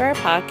subscribe to our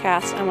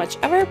podcast on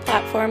whichever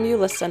platform you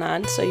listen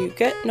on so you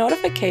get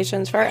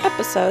notifications for our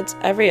episodes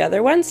every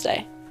other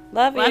Wednesday.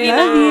 Love you. Love you.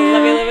 Love you.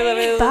 Love you. Love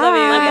you. Bye. Love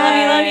you.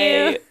 Love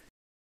you. Love you.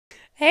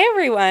 Hey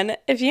everyone,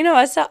 if you know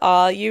us at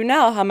all, you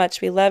know how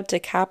much we love to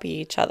copy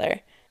each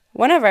other.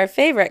 One of our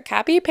favorite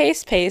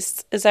copy-paste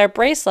pastes is our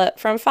bracelet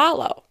from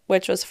Follow,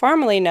 which was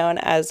formerly known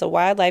as the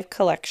Wildlife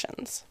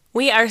Collections.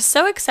 We are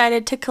so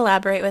excited to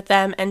collaborate with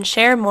them and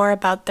share more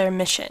about their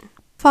mission.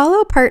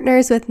 Follow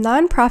partners with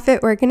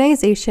nonprofit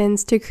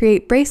organizations to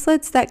create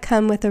bracelets that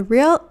come with a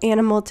real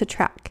animal to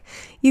track.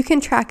 You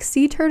can track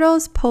sea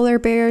turtles, polar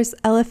bears,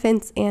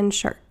 elephants, and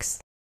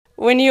sharks.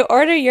 When you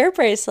order your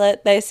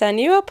bracelet, they send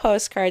you a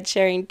postcard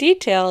sharing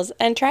details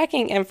and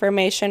tracking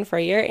information for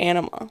your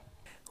animal.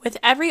 With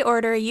every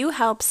order, you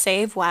help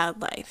save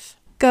wildlife.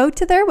 Go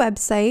to their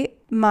website,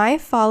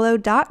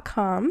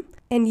 myfollow.com,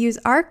 and use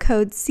our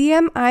code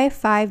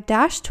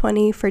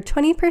CMI5-20 for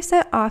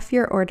 20% off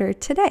your order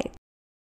today.